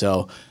campaign.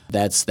 So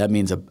that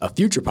means a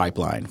future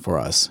pipeline for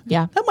us.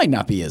 Yeah. That might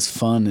not be as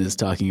fun as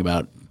talking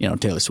about,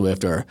 Taylor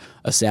Swift or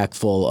a sack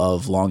full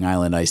of Long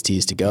Island iced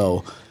teas to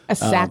go. A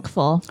sack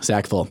full.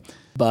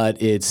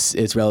 But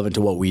it's relevant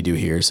to what we do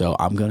here. So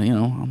I'm going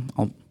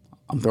to,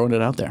 I'm throwing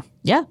it out there.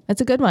 Yeah, that's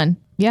a good one.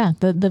 Yeah,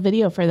 the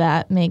video for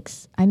that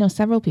I know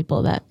several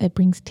people that it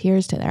brings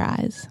tears to their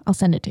eyes. I'll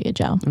send it to you,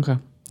 Joe. Okay.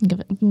 You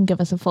can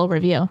give us a full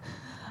review.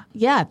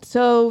 Yeah,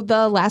 so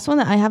the last one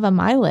that I have on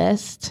my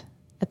list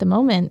at the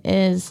moment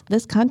is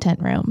this content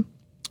room.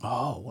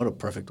 Oh, what a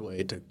perfect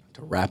way to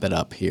wrap it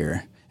up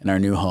here in our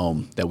new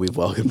home that we've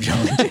welcomed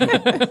Joe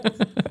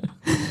into.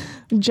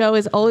 Joe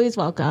is always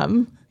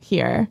welcome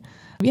here.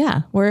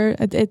 Yeah,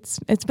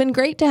 it's been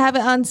great to have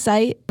it on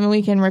site. I mean,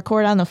 we can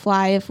record on the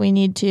fly if we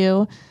need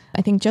to.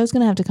 I think Joe's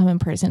going to have to come in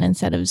person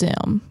instead of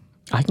Zoom.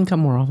 I can come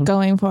more often.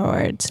 Going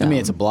forward. So. I mean,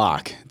 it's a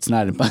block. It's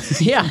not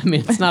yeah, I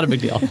mean, it's not a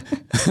big deal.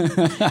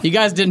 You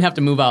guys didn't have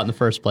to move out in the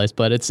first place,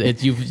 but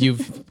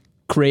you've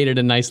created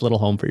a nice little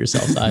home for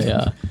yourselves.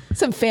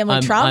 Some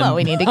family trauma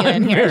we need to get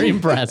in here. I'm very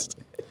impressed.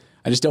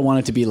 I just don't want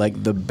it to be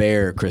like the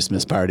Bear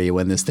Christmas party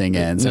when this thing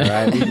ends. All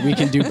right, we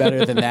can do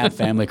better than that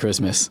family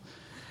Christmas.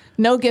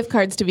 No gift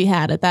cards to be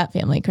had at that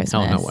family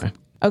Christmas. Oh, no way.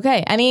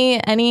 Okay.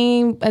 Any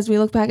as we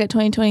look back at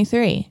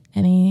 2023,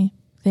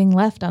 anything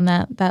left on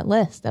that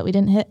list that we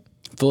didn't hit?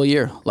 Full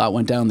year. A lot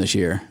went down this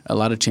year. A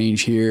lot of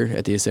change here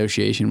at the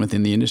association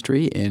within the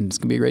industry, and it's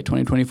going to be a great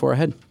 2024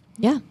 ahead.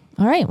 Yeah.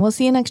 All right. We'll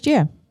see you next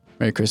year.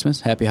 Merry Christmas.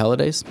 Happy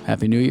holidays.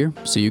 Happy New Year.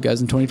 See you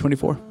guys in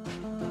 2024.